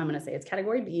stripes, I'm going to say it's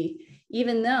category B,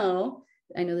 even though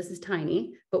I know this is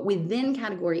tiny, but within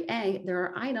category A, there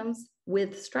are items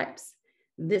with stripes.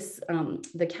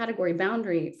 The category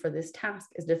boundary for this task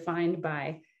is defined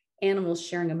by animals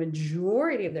sharing a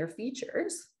majority of their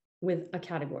features with a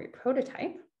category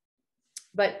prototype.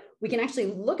 But we can actually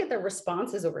look at their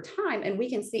responses over time, and we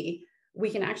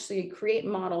can actually create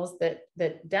models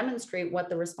that demonstrate what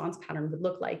the response pattern would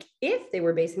look like if they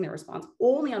were basing their response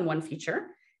only on one feature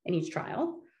in each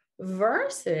trial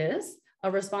versus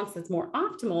a response that's more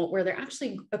optimal, where they're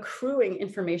actually accruing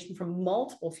information from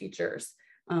multiple features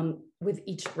with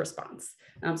each response.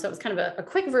 So it's kind of a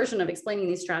quick version of explaining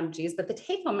these strategies, but the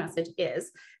take-home message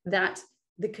is that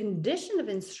the condition of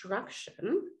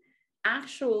instruction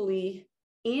actually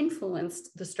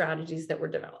influenced the strategies that were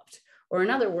developed. Or in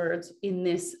other words, in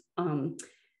this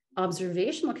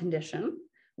observational condition,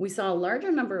 we saw a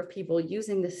larger number of people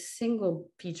using the single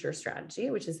feature strategy,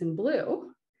 which is in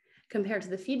blue, compared to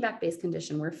the feedback-based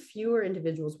condition where fewer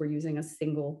individuals were using a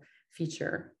single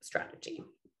feature strategy.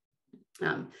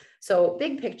 So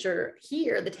big picture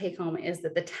here, the take home is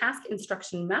that the task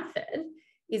instruction method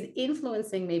is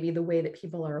influencing maybe the way that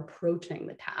people are approaching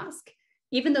the task,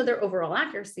 even though their overall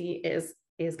accuracy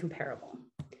is comparable.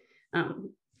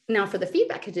 Now for the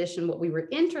feedback condition, what we were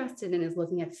interested in is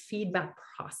looking at feedback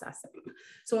processing.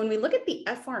 So when we look at the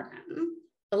FRN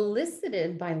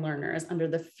elicited by learners under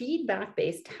the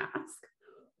feedback-based task,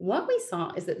 what we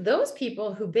saw is that those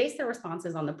people who base their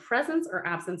responses on the presence or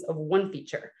absence of one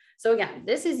feature. So again,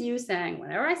 this is you saying,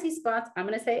 whenever I see spots, I'm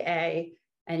going to say A.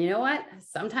 And you know what?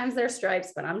 Sometimes they're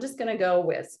stripes, but I'm just going to go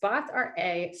with spots are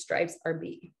A, stripes are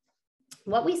B.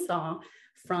 What we saw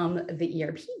from the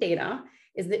ERP data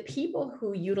is that people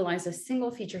who utilize a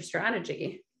single feature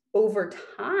strategy over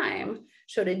time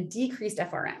showed a decreased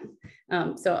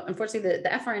FRN. So unfortunately, the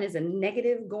FRN is a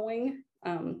negative going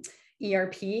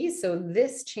ERP. So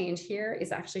this change here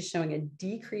is actually showing a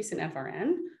decrease in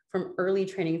FRN from early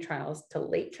training trials to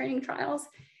late training trials.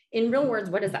 In real words,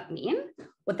 what does that mean?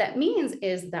 What that means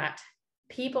is that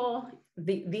people,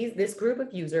 this group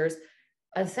of users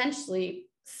essentially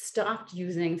stopped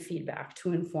using feedback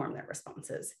to inform their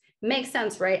responses. Makes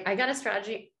sense, right? I got a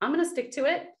strategy, I'm going to stick to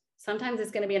it. Sometimes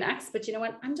it's going to be an X, but you know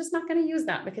what? I'm just not going to use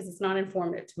that because it's not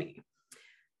informative to me.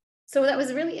 So that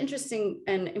was really interesting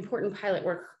and important pilot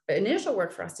work, initial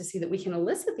work for us to see that we can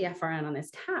elicit the FRN on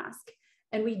this task.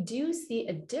 And we do see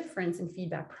a difference in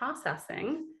feedback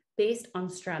processing based on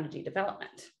strategy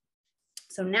development.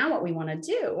 So now what we want to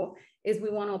do is we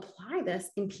want to apply this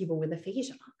in people with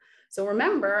aphasia. So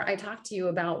remember, I talked to you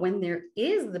about when there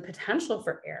is the potential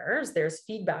for errors, there's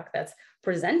feedback that's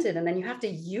presented, and then you have to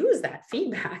use that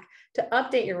feedback to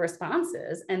update your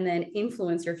responses and then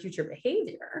influence your future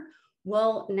behavior.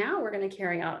 Well, now we're going to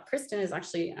carry out, Kristen is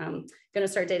actually going to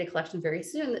start data collection very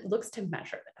soon that looks to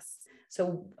measure this.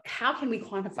 So how can we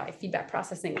quantify feedback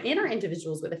processing in our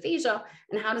individuals with aphasia,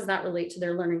 and how does that relate to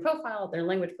their learning profile, their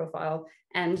language profile,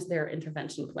 and their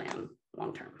intervention plan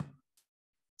long-term?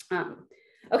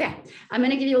 Okay, I'm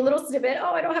going to give you a little snippet.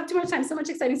 Oh, I don't have too much time. So much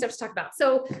exciting stuff to talk about.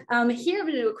 So here I'm going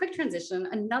to do a quick transition.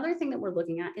 Another thing that we're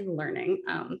looking at in learning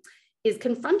is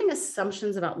confronting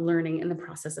assumptions about learning in the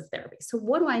process of therapy. So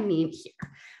what do I mean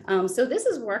here? So this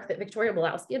is work that Victoria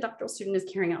Bolowski, a doctoral student, is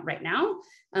carrying out right now.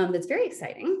 That's very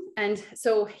exciting. And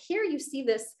so here you see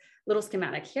this little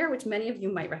schematic here, which many of you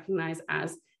might recognize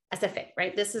as SFA,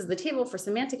 right? This is the table for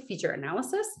semantic feature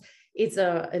analysis. It's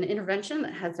an intervention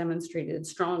that has demonstrated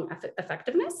strong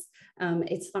effectiveness.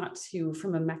 It's thought to,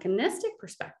 from a mechanistic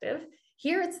perspective,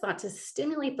 here it's thought to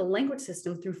stimulate the language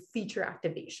system through feature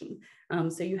activation.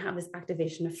 So you have this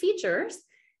activation of features,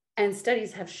 and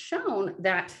studies have shown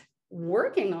that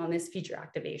working on this feature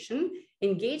activation,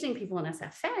 engaging people in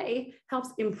SFA helps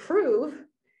improve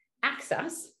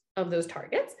access of those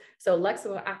targets. So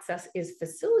lexical access is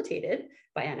facilitated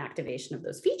by an activation of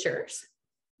those features.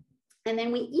 And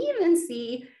then we even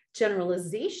see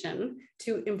generalization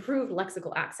to improve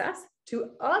lexical access to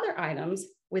other items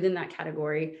within that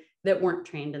category that weren't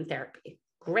trained in therapy.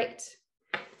 Great.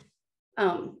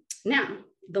 Now,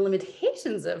 the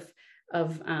limitations of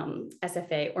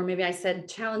SFA, or maybe I said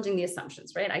challenging the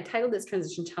assumptions, right? I titled this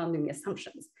transition challenging the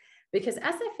assumptions because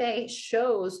SFA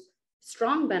shows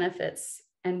strong benefits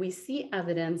and we see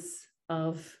evidence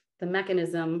of the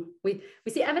mechanism. We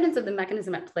see evidence of the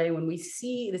mechanism at play when we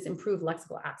see this improved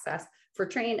lexical access for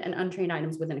trained and untrained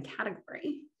items within a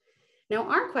category. Now,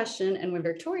 our question, and when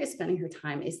Victoria is spending her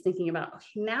time, is thinking about, okay,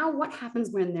 now what happens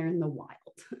when they're in the wild?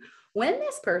 When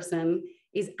this person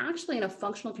is actually in a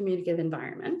functional communicative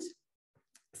environment,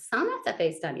 some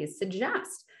SFA studies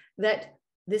suggest that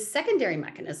this secondary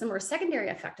mechanism or secondary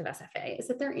effect of SFA is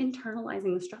that they're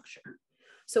internalizing the structure.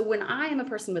 So when I am a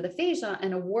person with aphasia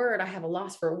and a word, I have a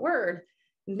loss for a word,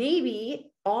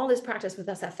 maybe all this practice with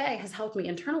SFA has helped me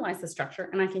internalize the structure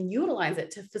and I can utilize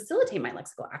it to facilitate my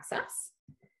lexical access.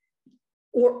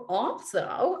 Or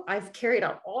also, I've carried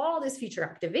out all this feature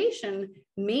activation.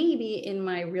 Maybe in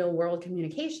my real world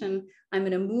communication, I'm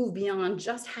going to move beyond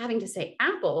just having to say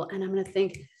apple. And I'm going to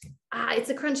think, it's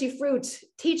a crunchy fruit,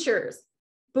 teachers.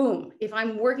 Boom. If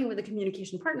I'm working with a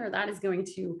communication partner, that is going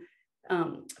to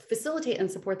facilitate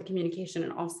and support the communication.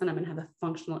 And all of a sudden, I'm going to have a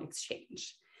functional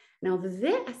exchange. Now,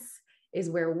 this is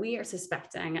where we are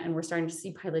suspecting, and we're starting to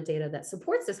see pilot data that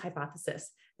supports this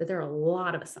hypothesis, that there are a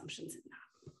lot of assumptions in that.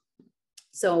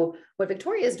 So what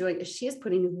Victoria is doing is she is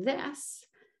putting this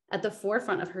at the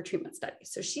forefront of her treatment study.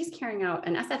 So she's carrying out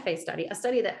an SFA study, a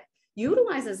study that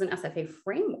utilizes an SFA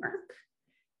framework,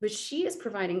 but she is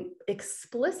providing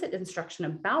explicit instruction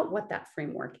about what that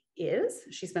framework is.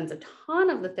 She spends a ton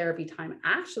of the therapy time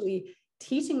actually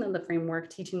teaching them the framework,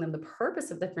 teaching them the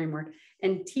purpose of the framework,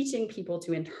 and teaching people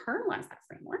to internalize that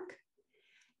framework.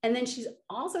 And then she's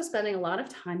also spending a lot of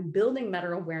time building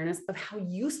meta-awareness of how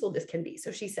useful this can be.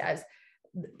 So she says,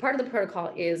 part of the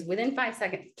protocol is within 5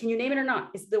 seconds, can you name it or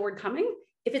not? Is the word coming?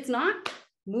 If it's not,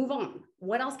 move on.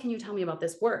 What else can you tell me about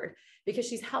this word? Because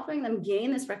she's helping them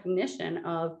gain this recognition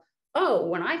of, oh,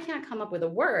 when I can't come up with a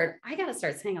word, I got to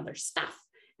start saying other stuff.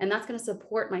 And that's going to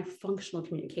support my functional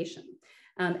communication.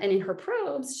 And in her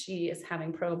probes, she is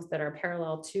having probes that are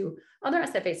parallel to other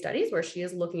SFA studies where she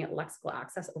is looking at lexical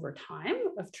access over time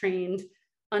of trained,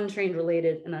 untrained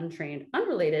related, and untrained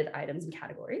unrelated items and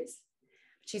categories.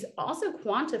 She's also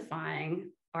quantifying,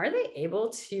 are they able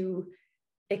to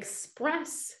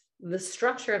express the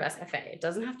structure of SFA? It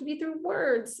doesn't have to be through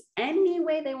words. Any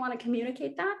way they want to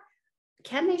communicate that,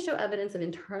 can they show evidence of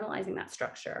internalizing that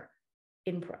structure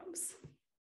in probes?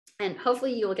 And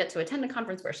hopefully you will get to attend a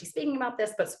conference where she's speaking about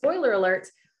this, but spoiler alert,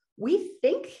 we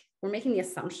think we're making the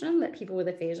assumption that people with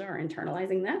aphasia are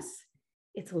internalizing this.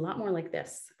 It's a lot more like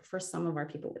this for some of our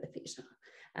people with aphasia.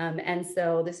 And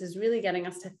so this is really getting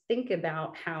us to think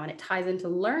about how, and it ties into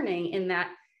learning in that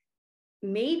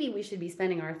maybe we should be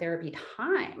spending our therapy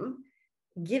time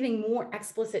giving more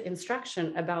explicit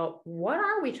instruction about what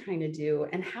are we trying to do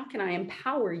and how can I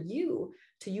empower you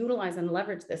to utilize and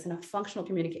leverage this in a functional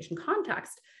communication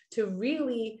context to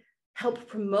really help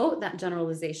promote that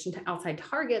generalization to outside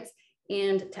targets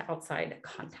and to outside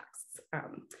contexts.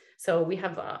 So we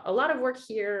have a lot of work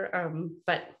here,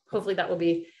 but hopefully that will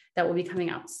be coming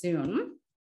out soon.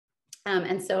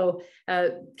 And so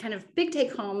kind of big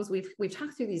take homes, we've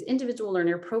talked through these individual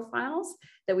learner profiles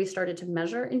that we started to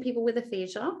measure in people with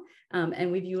aphasia.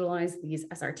 And we've utilized these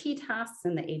SRT tests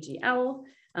and the AGL,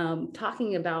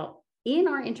 talking about in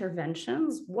our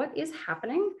interventions, what is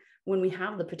happening when we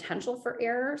have the potential for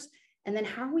errors, and then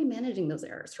how are we managing those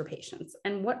errors for patients?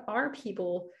 And what are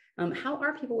people, how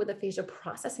are people with aphasia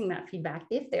processing that feedback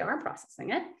if they are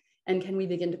processing it? And can we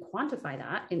begin to quantify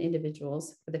that in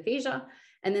individuals with aphasia?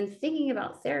 And then thinking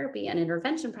about therapy and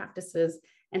intervention practices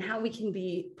and how we can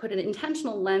put an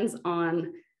intentional lens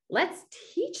on, let's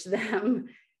teach them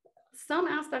some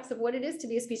aspects of what it is to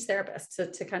be a speech therapist,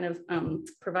 to kind of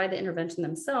provide the intervention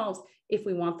themselves if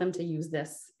we want them to use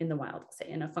this in the wild, say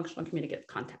in a functional communicative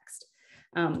context.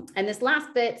 And this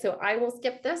last bit, so I will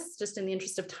skip this just in the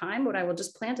interest of time, but I will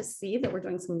just plant a seed that we're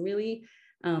doing some really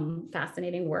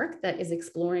fascinating work that is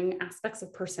exploring aspects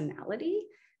of personality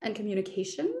and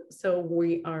communication. So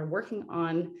we are working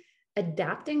on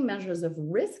adapting measures of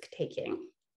risk-taking.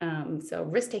 So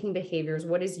risk-taking behaviors,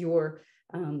 what is your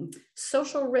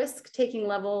social risk-taking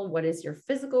level? What is your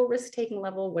physical risk-taking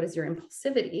level? What is your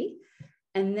impulsivity?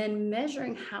 And then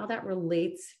measuring how that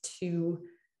relates to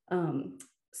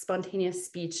spontaneous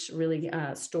speech, really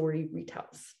story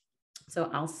retells. So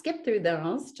I'll skip through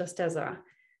those just as a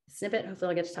snippet. Hopefully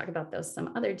I'll get to talk about those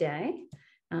some other day.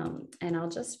 And I'll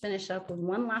just finish up with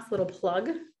one last little plug,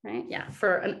 right? Yeah,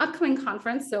 for an upcoming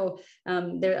conference. So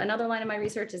another line of my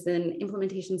research is in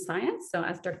implementation science. So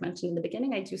as Dirk mentioned in the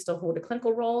beginning, I do still hold a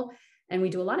clinical role, and we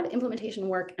do a lot of implementation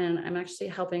work, and I'm actually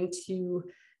helping to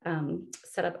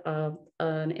set up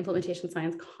an implementation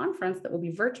science conference that will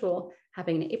be virtual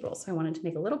happening in April. So I wanted to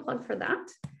make a little plug for that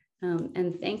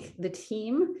and thank the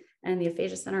team and the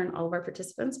Aphasia Center and all of our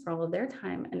participants for all of their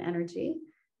time and energy.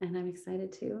 And I'm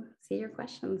excited to see your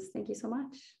questions. Thank you so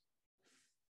much.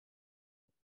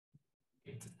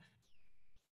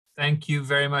 Thank you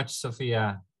very much,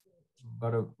 Sofia.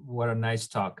 What a nice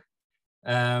talk.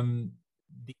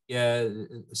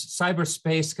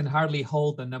 Cyberspace can hardly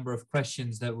hold the number of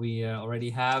questions that we already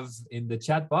have in the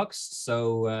chat box.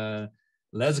 So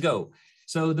let's go.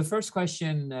 So the first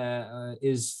question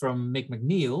is from Mick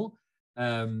McNeil,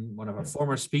 one of our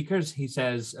former speakers. He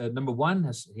says, number one,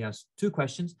 he has two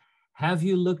questions. Have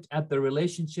you looked at the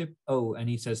relationship? Oh, and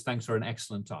he says, thanks for an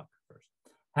excellent talk. First,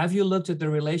 have you looked at the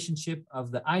relationship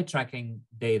of the eye tracking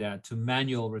data to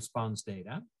manual response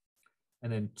data?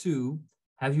 And then two,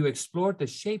 have you explored the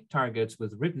shape targets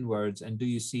with written words, and do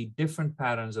you see different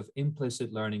patterns of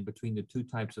implicit learning between the two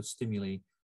types of stimuli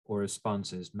or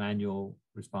responses, manual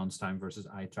response time versus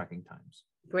eye tracking times?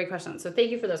 Great question. So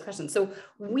thank you for those questions. So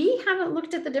we haven't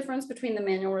looked at the difference between the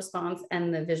manual response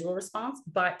and the visual response,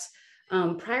 but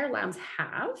prior labs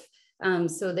have.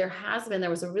 So there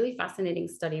was a really fascinating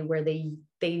study where they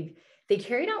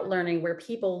carried out learning where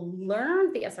people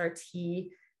learned the SRT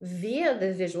via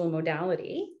the visual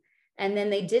modality, and then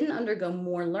they didn't undergo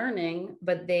more learning,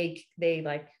 but they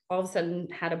like all of a sudden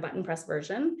had a button press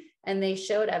version, and they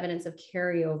showed evidence of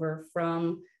carryover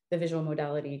from the visual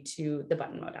modality to the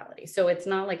button modality. So it's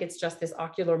not like it's just this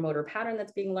ocular motor pattern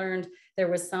that's being learned. There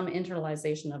was some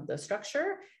internalization of the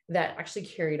structure that actually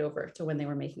carried over to when they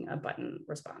were making a button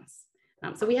response.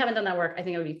 So we haven't done that work. I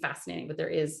think it would be fascinating, but there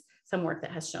is some work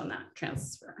that has shown that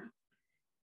transfer.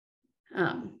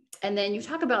 And then you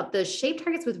talk about the shape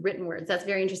targets with written words. That's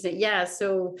very interesting. Yeah,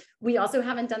 so we also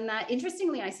haven't done that.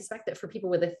 Interestingly, I suspect that for people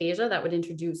with aphasia, that would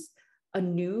introduce a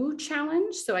new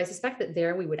challenge. So I suspect that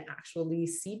there we would actually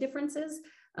see differences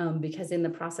because in the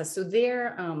process, so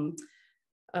there,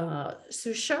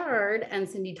 Suchard and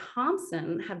Cindy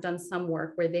Thompson have done some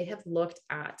work where they have looked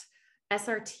at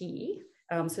SRT.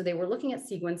 So they were looking at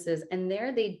sequences, and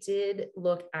there they did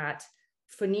look at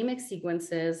phonemic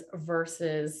sequences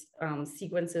versus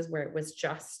sequences where it was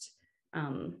just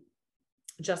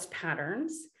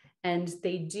patterns. And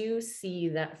they do see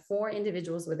that for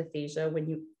individuals with aphasia, when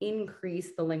you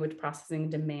increase the language processing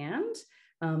demand,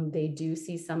 they do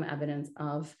see some evidence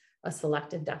of a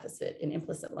selective deficit in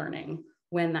implicit learning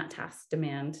when that task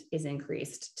demand is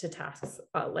increased to tasks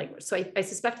language. So I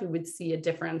suspect we would see a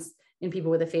difference in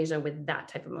people with aphasia with that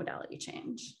type of modality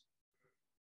change.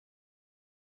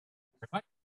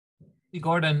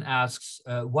 Gordon asks,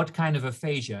 what kind of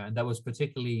aphasia? And that was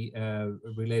particularly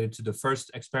related to the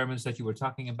first experiments that you were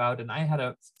talking about. And I had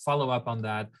a follow-up on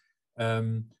that,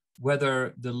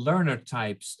 whether the learner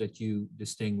types that you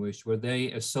distinguished, were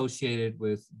they associated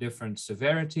with different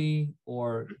severity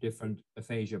or different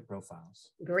aphasia profiles?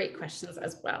 Great questions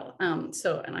as well. And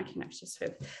I can actually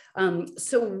say,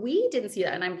 so we didn't see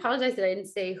that. And I apologize that I didn't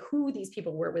say who these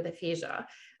people were with aphasia.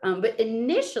 But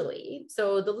initially,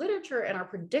 so the literature and our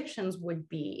predictions would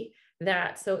be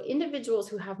that so individuals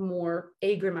who have more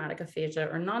agrammatic aphasia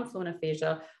or non-fluent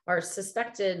aphasia are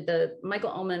suspected.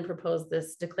 Michael Ullman proposed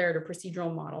this declarative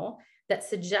procedural model that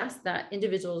suggests that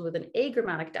individuals with an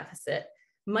agrammatic deficit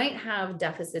might have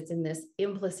deficits in this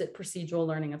implicit procedural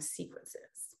learning of sequences.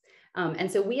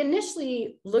 And so we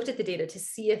initially looked at the data to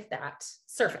see if that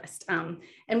surfaced, and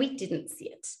we didn't see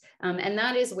it. And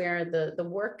that is where the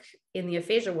work in the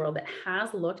aphasia world that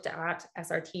has looked at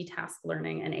SRT task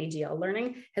learning and AGL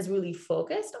learning has really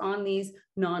focused on these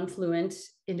non-fluent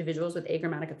individuals with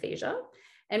agrammatic aphasia.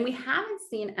 And we haven't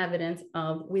seen evidence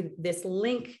with this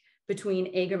link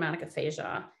between agrammatic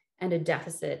aphasia and a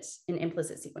deficit in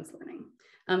implicit sequence learning.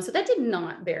 So that did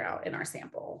not bear out in our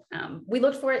sample. We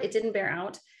looked for it, it didn't bear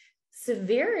out.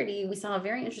 Severity, we saw a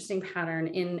very interesting pattern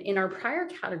in our prior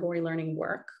category learning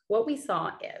work. What we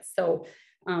saw is, so,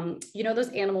 you know, those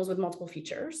animals with multiple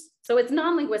features. So it's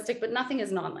non-linguistic, but nothing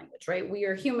is non-language, right? We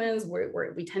are humans,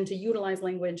 we tend to utilize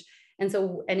language. And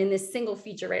in this single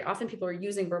feature, right, often people are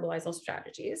using verbalizal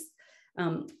strategies.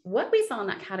 What we saw in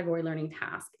that category learning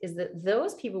task is that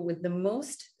those people with the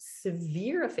most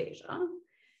severe aphasia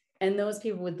and those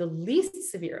people with the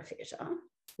least severe aphasia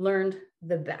learned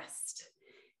the best.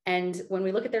 And when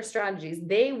we look at their strategies,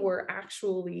 they were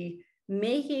actually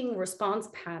making response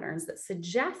patterns that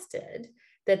suggested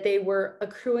that they were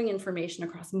accruing information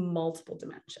across multiple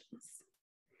dimensions.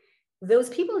 Those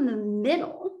people in the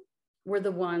middle were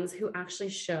the ones who actually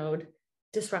showed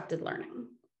disrupted learning.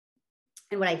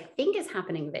 And what I think is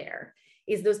happening there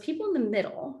is those people in the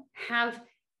middle have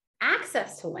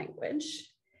access to language.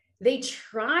 they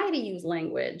try to use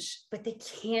language, but they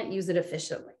can't use it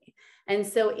efficiently. And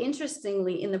so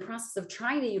interestingly, in the process of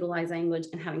trying to utilize language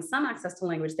and having some access to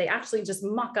language, they actually just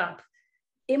muck up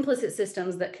implicit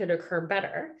systems that could occur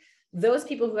better. Those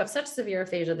people who have such severe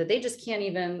aphasia that they just can't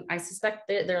even, I suspect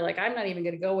they're like, I'm not even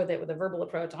going to go with it with a verbal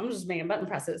approach. I'm just making button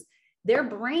presses. Their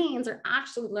brains are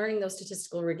actually learning those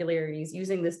statistical regularities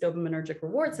using this dopaminergic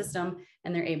reward system,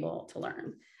 and they're able to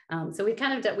learn. So we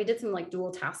did some like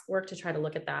dual task work to try to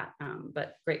look at that,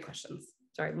 but great questions.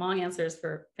 Sorry, long answers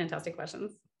for fantastic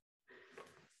questions.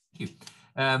 Thank you.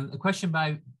 A question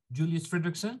by Julius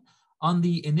Fredrickson. On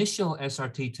the initial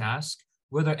SRT task,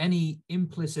 were there any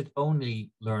implicit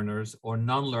only learners or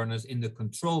non-learners in the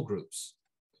control groups?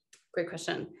 Great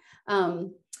question.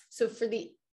 So for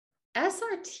the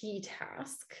SRT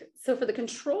task, so for the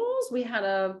controls, we had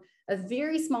a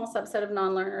very small subset of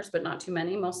non-learners, but not too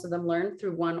many. Most of them learned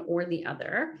through one or the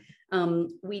other.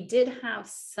 We did have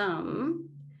some,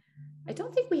 I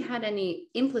don't think we had any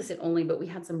implicit only, but we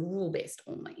had some rule-based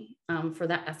only for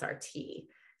that SRT.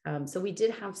 So we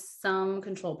did have some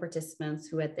control participants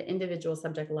who at the individual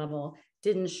subject level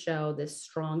didn't show this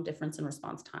strong difference in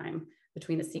response time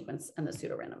between the sequence and the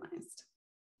pseudo-randomized.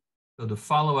 So the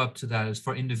follow-up to that is,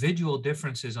 for individual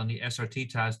differences on the SRT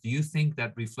task, do you think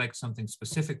that reflects something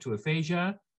specific to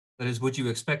aphasia? That is, would you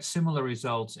expect similar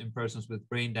results in persons with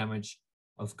brain damage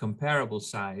of comparable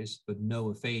size, but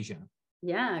no aphasia?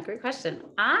 Yeah, great question.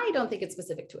 I don't think it's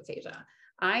specific to aphasia.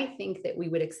 I think that we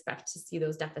would expect to see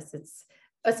those deficits,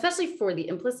 especially for the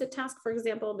implicit task, for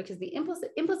example, because the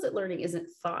implicit learning isn't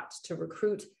thought to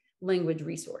recruit language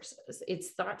resources.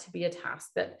 It's thought to be a task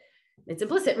that it's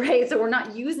implicit, right? So we're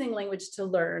not using language to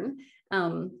learn.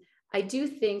 I do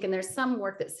think, and there's some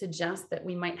work that suggests that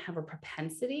we might have a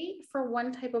propensity for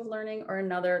one type of learning or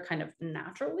another kind of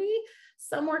naturally.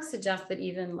 Some work suggests that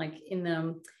even like in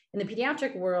the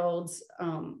pediatric world,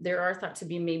 there are thought to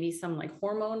be maybe some like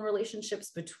hormone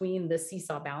relationships between the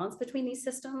seesaw balance between these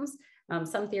systems.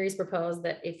 Some theories propose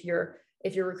that if you're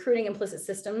recruiting implicit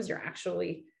systems, you're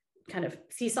actually kind of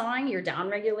seesawing, you're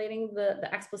down-regulating the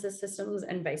explicit systems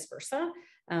and vice versa.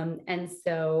 And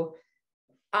so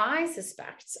I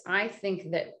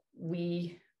think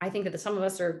that some of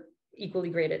us are equally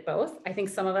great at both. I think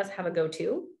some of us have a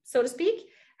go-to, so to speak.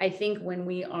 I think when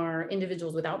we are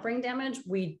individuals without brain damage,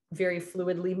 we very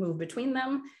fluidly move between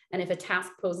them. And if a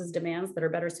task poses demands that are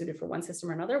better suited for one system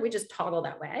or another, we just toggle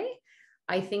that way.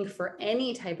 I think for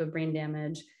any type of brain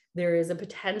damage, there is a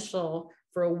potential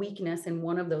for a weakness in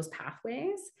one of those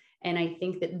pathways. And I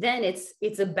think that then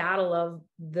it's a battle of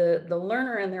the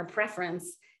learner and their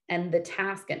preference and the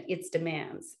task and its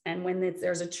demands. And when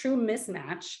there's a true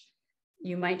mismatch,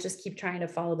 you might just keep trying to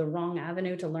follow the wrong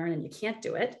avenue to learn and you can't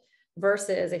do it.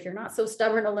 Versus if you're not so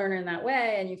stubborn a learner in that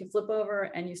way and you can flip over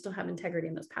and you still have integrity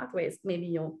in those pathways, maybe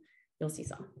you'll see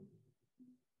some.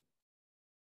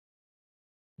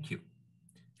 Thank you.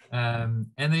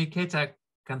 Enriqueta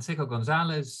Canseco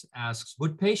Gonzalez asks,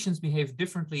 would patients behave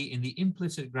differently in the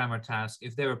implicit grammar task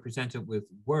if they were presented with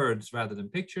words rather than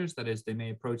pictures? That is, they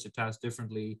may approach the task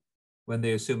differently when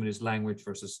they assume it is language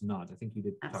versus not. I think you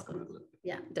did talk about it a little bit.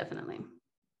 Yeah, definitely.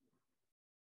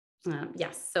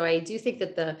 Yes, so I do think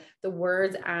that the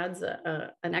words adds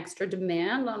an extra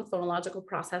demand on phonological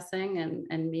processing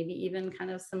and maybe even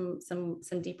kind of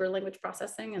some deeper language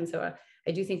processing. And so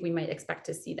I do think we might expect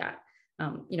to see that.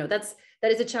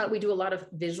 That is a challenge. We do a lot of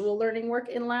visual learning work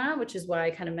in lab, which is why I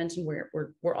kind of mentioned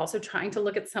we're also trying to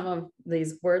look at some of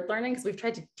these word learning because we've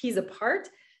tried to tease apart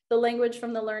the language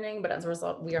from the learning, but as a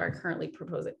result, we are currently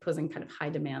posing kind of high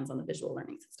demands on the visual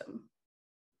learning system.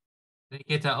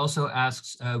 Nikita also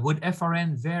asks, would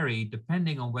FRN vary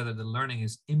depending on whether the learning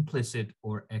is implicit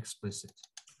or explicit?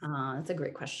 That's a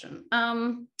great question.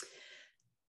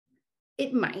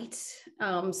 It might.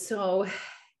 So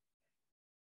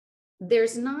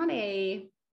there's not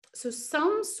so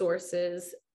some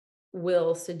sources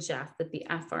will suggest that the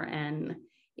FRN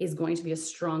is going to be a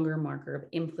stronger marker of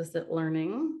implicit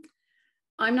learning.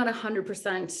 I'm not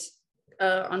 100%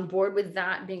 on board with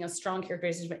that being a strong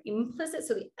characterization of implicit.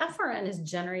 So the FRN is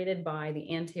generated by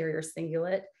the anterior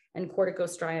cingulate and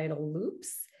corticostriatal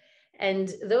loops.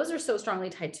 And those are so strongly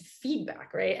tied to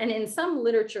feedback, right? And in some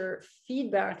literature,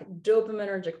 feedback,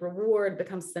 dopaminergic reward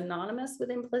becomes synonymous with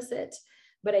implicit.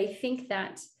 But I think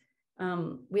that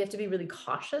we have to be really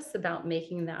cautious about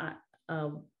making that a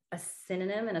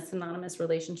synonym and a synonymous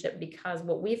relationship, because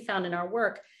what we've found in our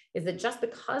work is that just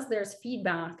because there's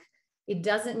feedback, it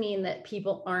doesn't mean that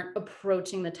people aren't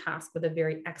approaching the task with a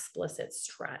very explicit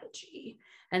strategy.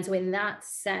 And so in that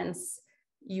sense,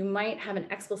 you might have an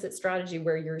explicit strategy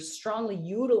where you're strongly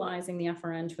utilizing the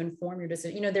FRN to inform your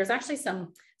decision. You know, there's actually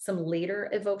some later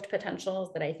evoked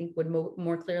potentials that I think would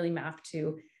more clearly map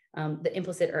to the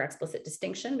implicit or explicit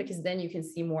distinction, because then you can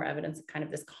see more evidence of kind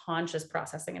of this conscious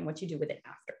processing and what you do with it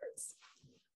afterwards.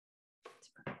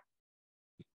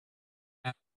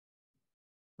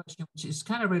 Question which is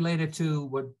kind of related to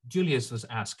what Julius was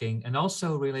asking, and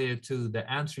also related to the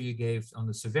answer you gave on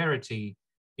the severity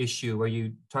issue, where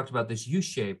you talked about this U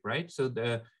shape, right?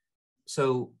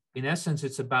 So in essence,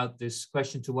 it's about this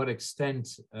question: to what extent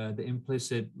the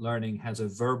implicit learning has a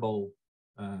verbal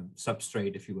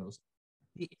substrate, if you will.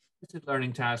 The implicit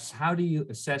learning tasks, how do you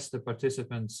assess the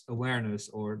participants' awareness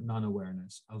or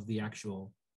non-awareness of the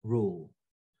actual rule?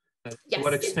 Yes. To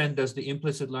what extent does the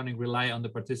implicit learning rely on the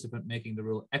participant making the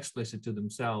rule explicit to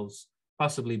themselves,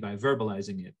 possibly by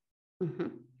verbalizing it? Mm-hmm.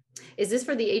 Is this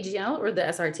for the AGL or the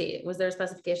SRT? Was there a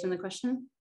specification in the question?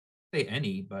 Say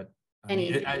any, but Any.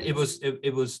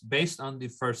 it was based on the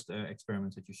first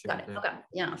experiments that you showed. Got it. Okay.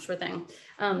 Yeah, sure thing.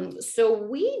 So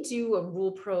we do a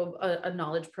rule probe, a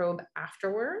knowledge probe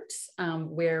afterwards,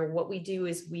 where what we do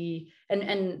is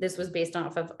and this was based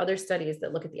off of other studies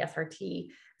that look at the SRT.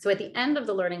 So at the end of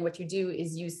the learning, what you do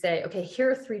is you say, okay,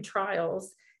 here are 3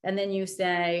 trials, and then you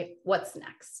say, what's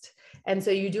next? And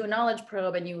so you do a knowledge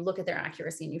probe and you look at their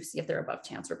accuracy and you see if they're above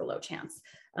chance or below chance.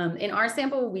 In our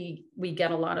sample, we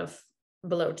get a lot of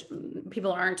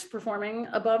people aren't performing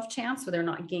above chance, so they're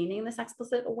not gaining this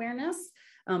explicit awareness,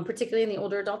 particularly in the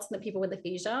older adults and the people with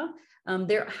aphasia.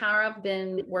 There have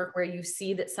been work where you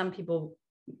see that some people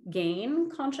gain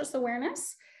conscious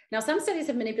awareness. Now, some studies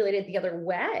have manipulated the other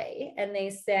way, and they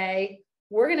say,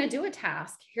 we're going to do a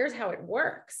task. Here's how it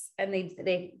works. And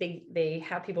they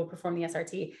have people perform the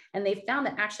SRT, and they found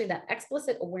that actually that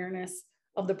explicit awareness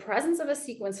of the presence of a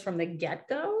sequence from the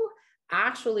get-go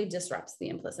actually disrupts the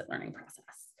implicit learning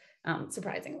process,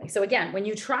 surprisingly. So again, when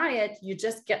you try it,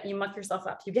 you muck yourself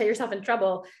up. You get yourself in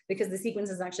trouble because the sequence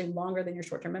is actually longer than your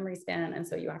short-term memory span. And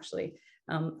so you actually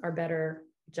are better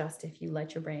just if you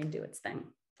let your brain do its thing.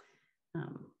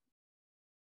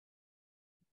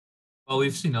 Well,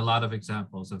 we've seen a lot of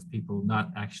examples of people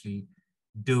not actually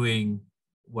doing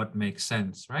what makes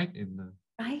sense, right?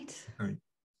 Right.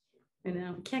 I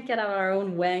know, can't get out of our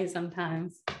own way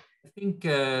sometimes. I think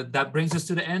that brings us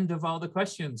to the end of all the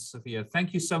questions, Sofia.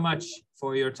 Thank you so much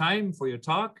for your time, for your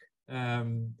talk.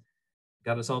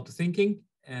 Got us all to thinking.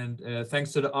 And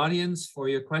thanks to the audience for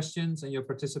your questions and your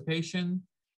participation.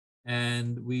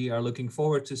 And we are looking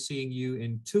forward to seeing you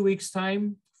in 2 weeks'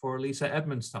 time for Lisa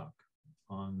Edmonds' talk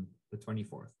on the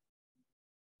 24th.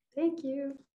 Thank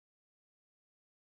you.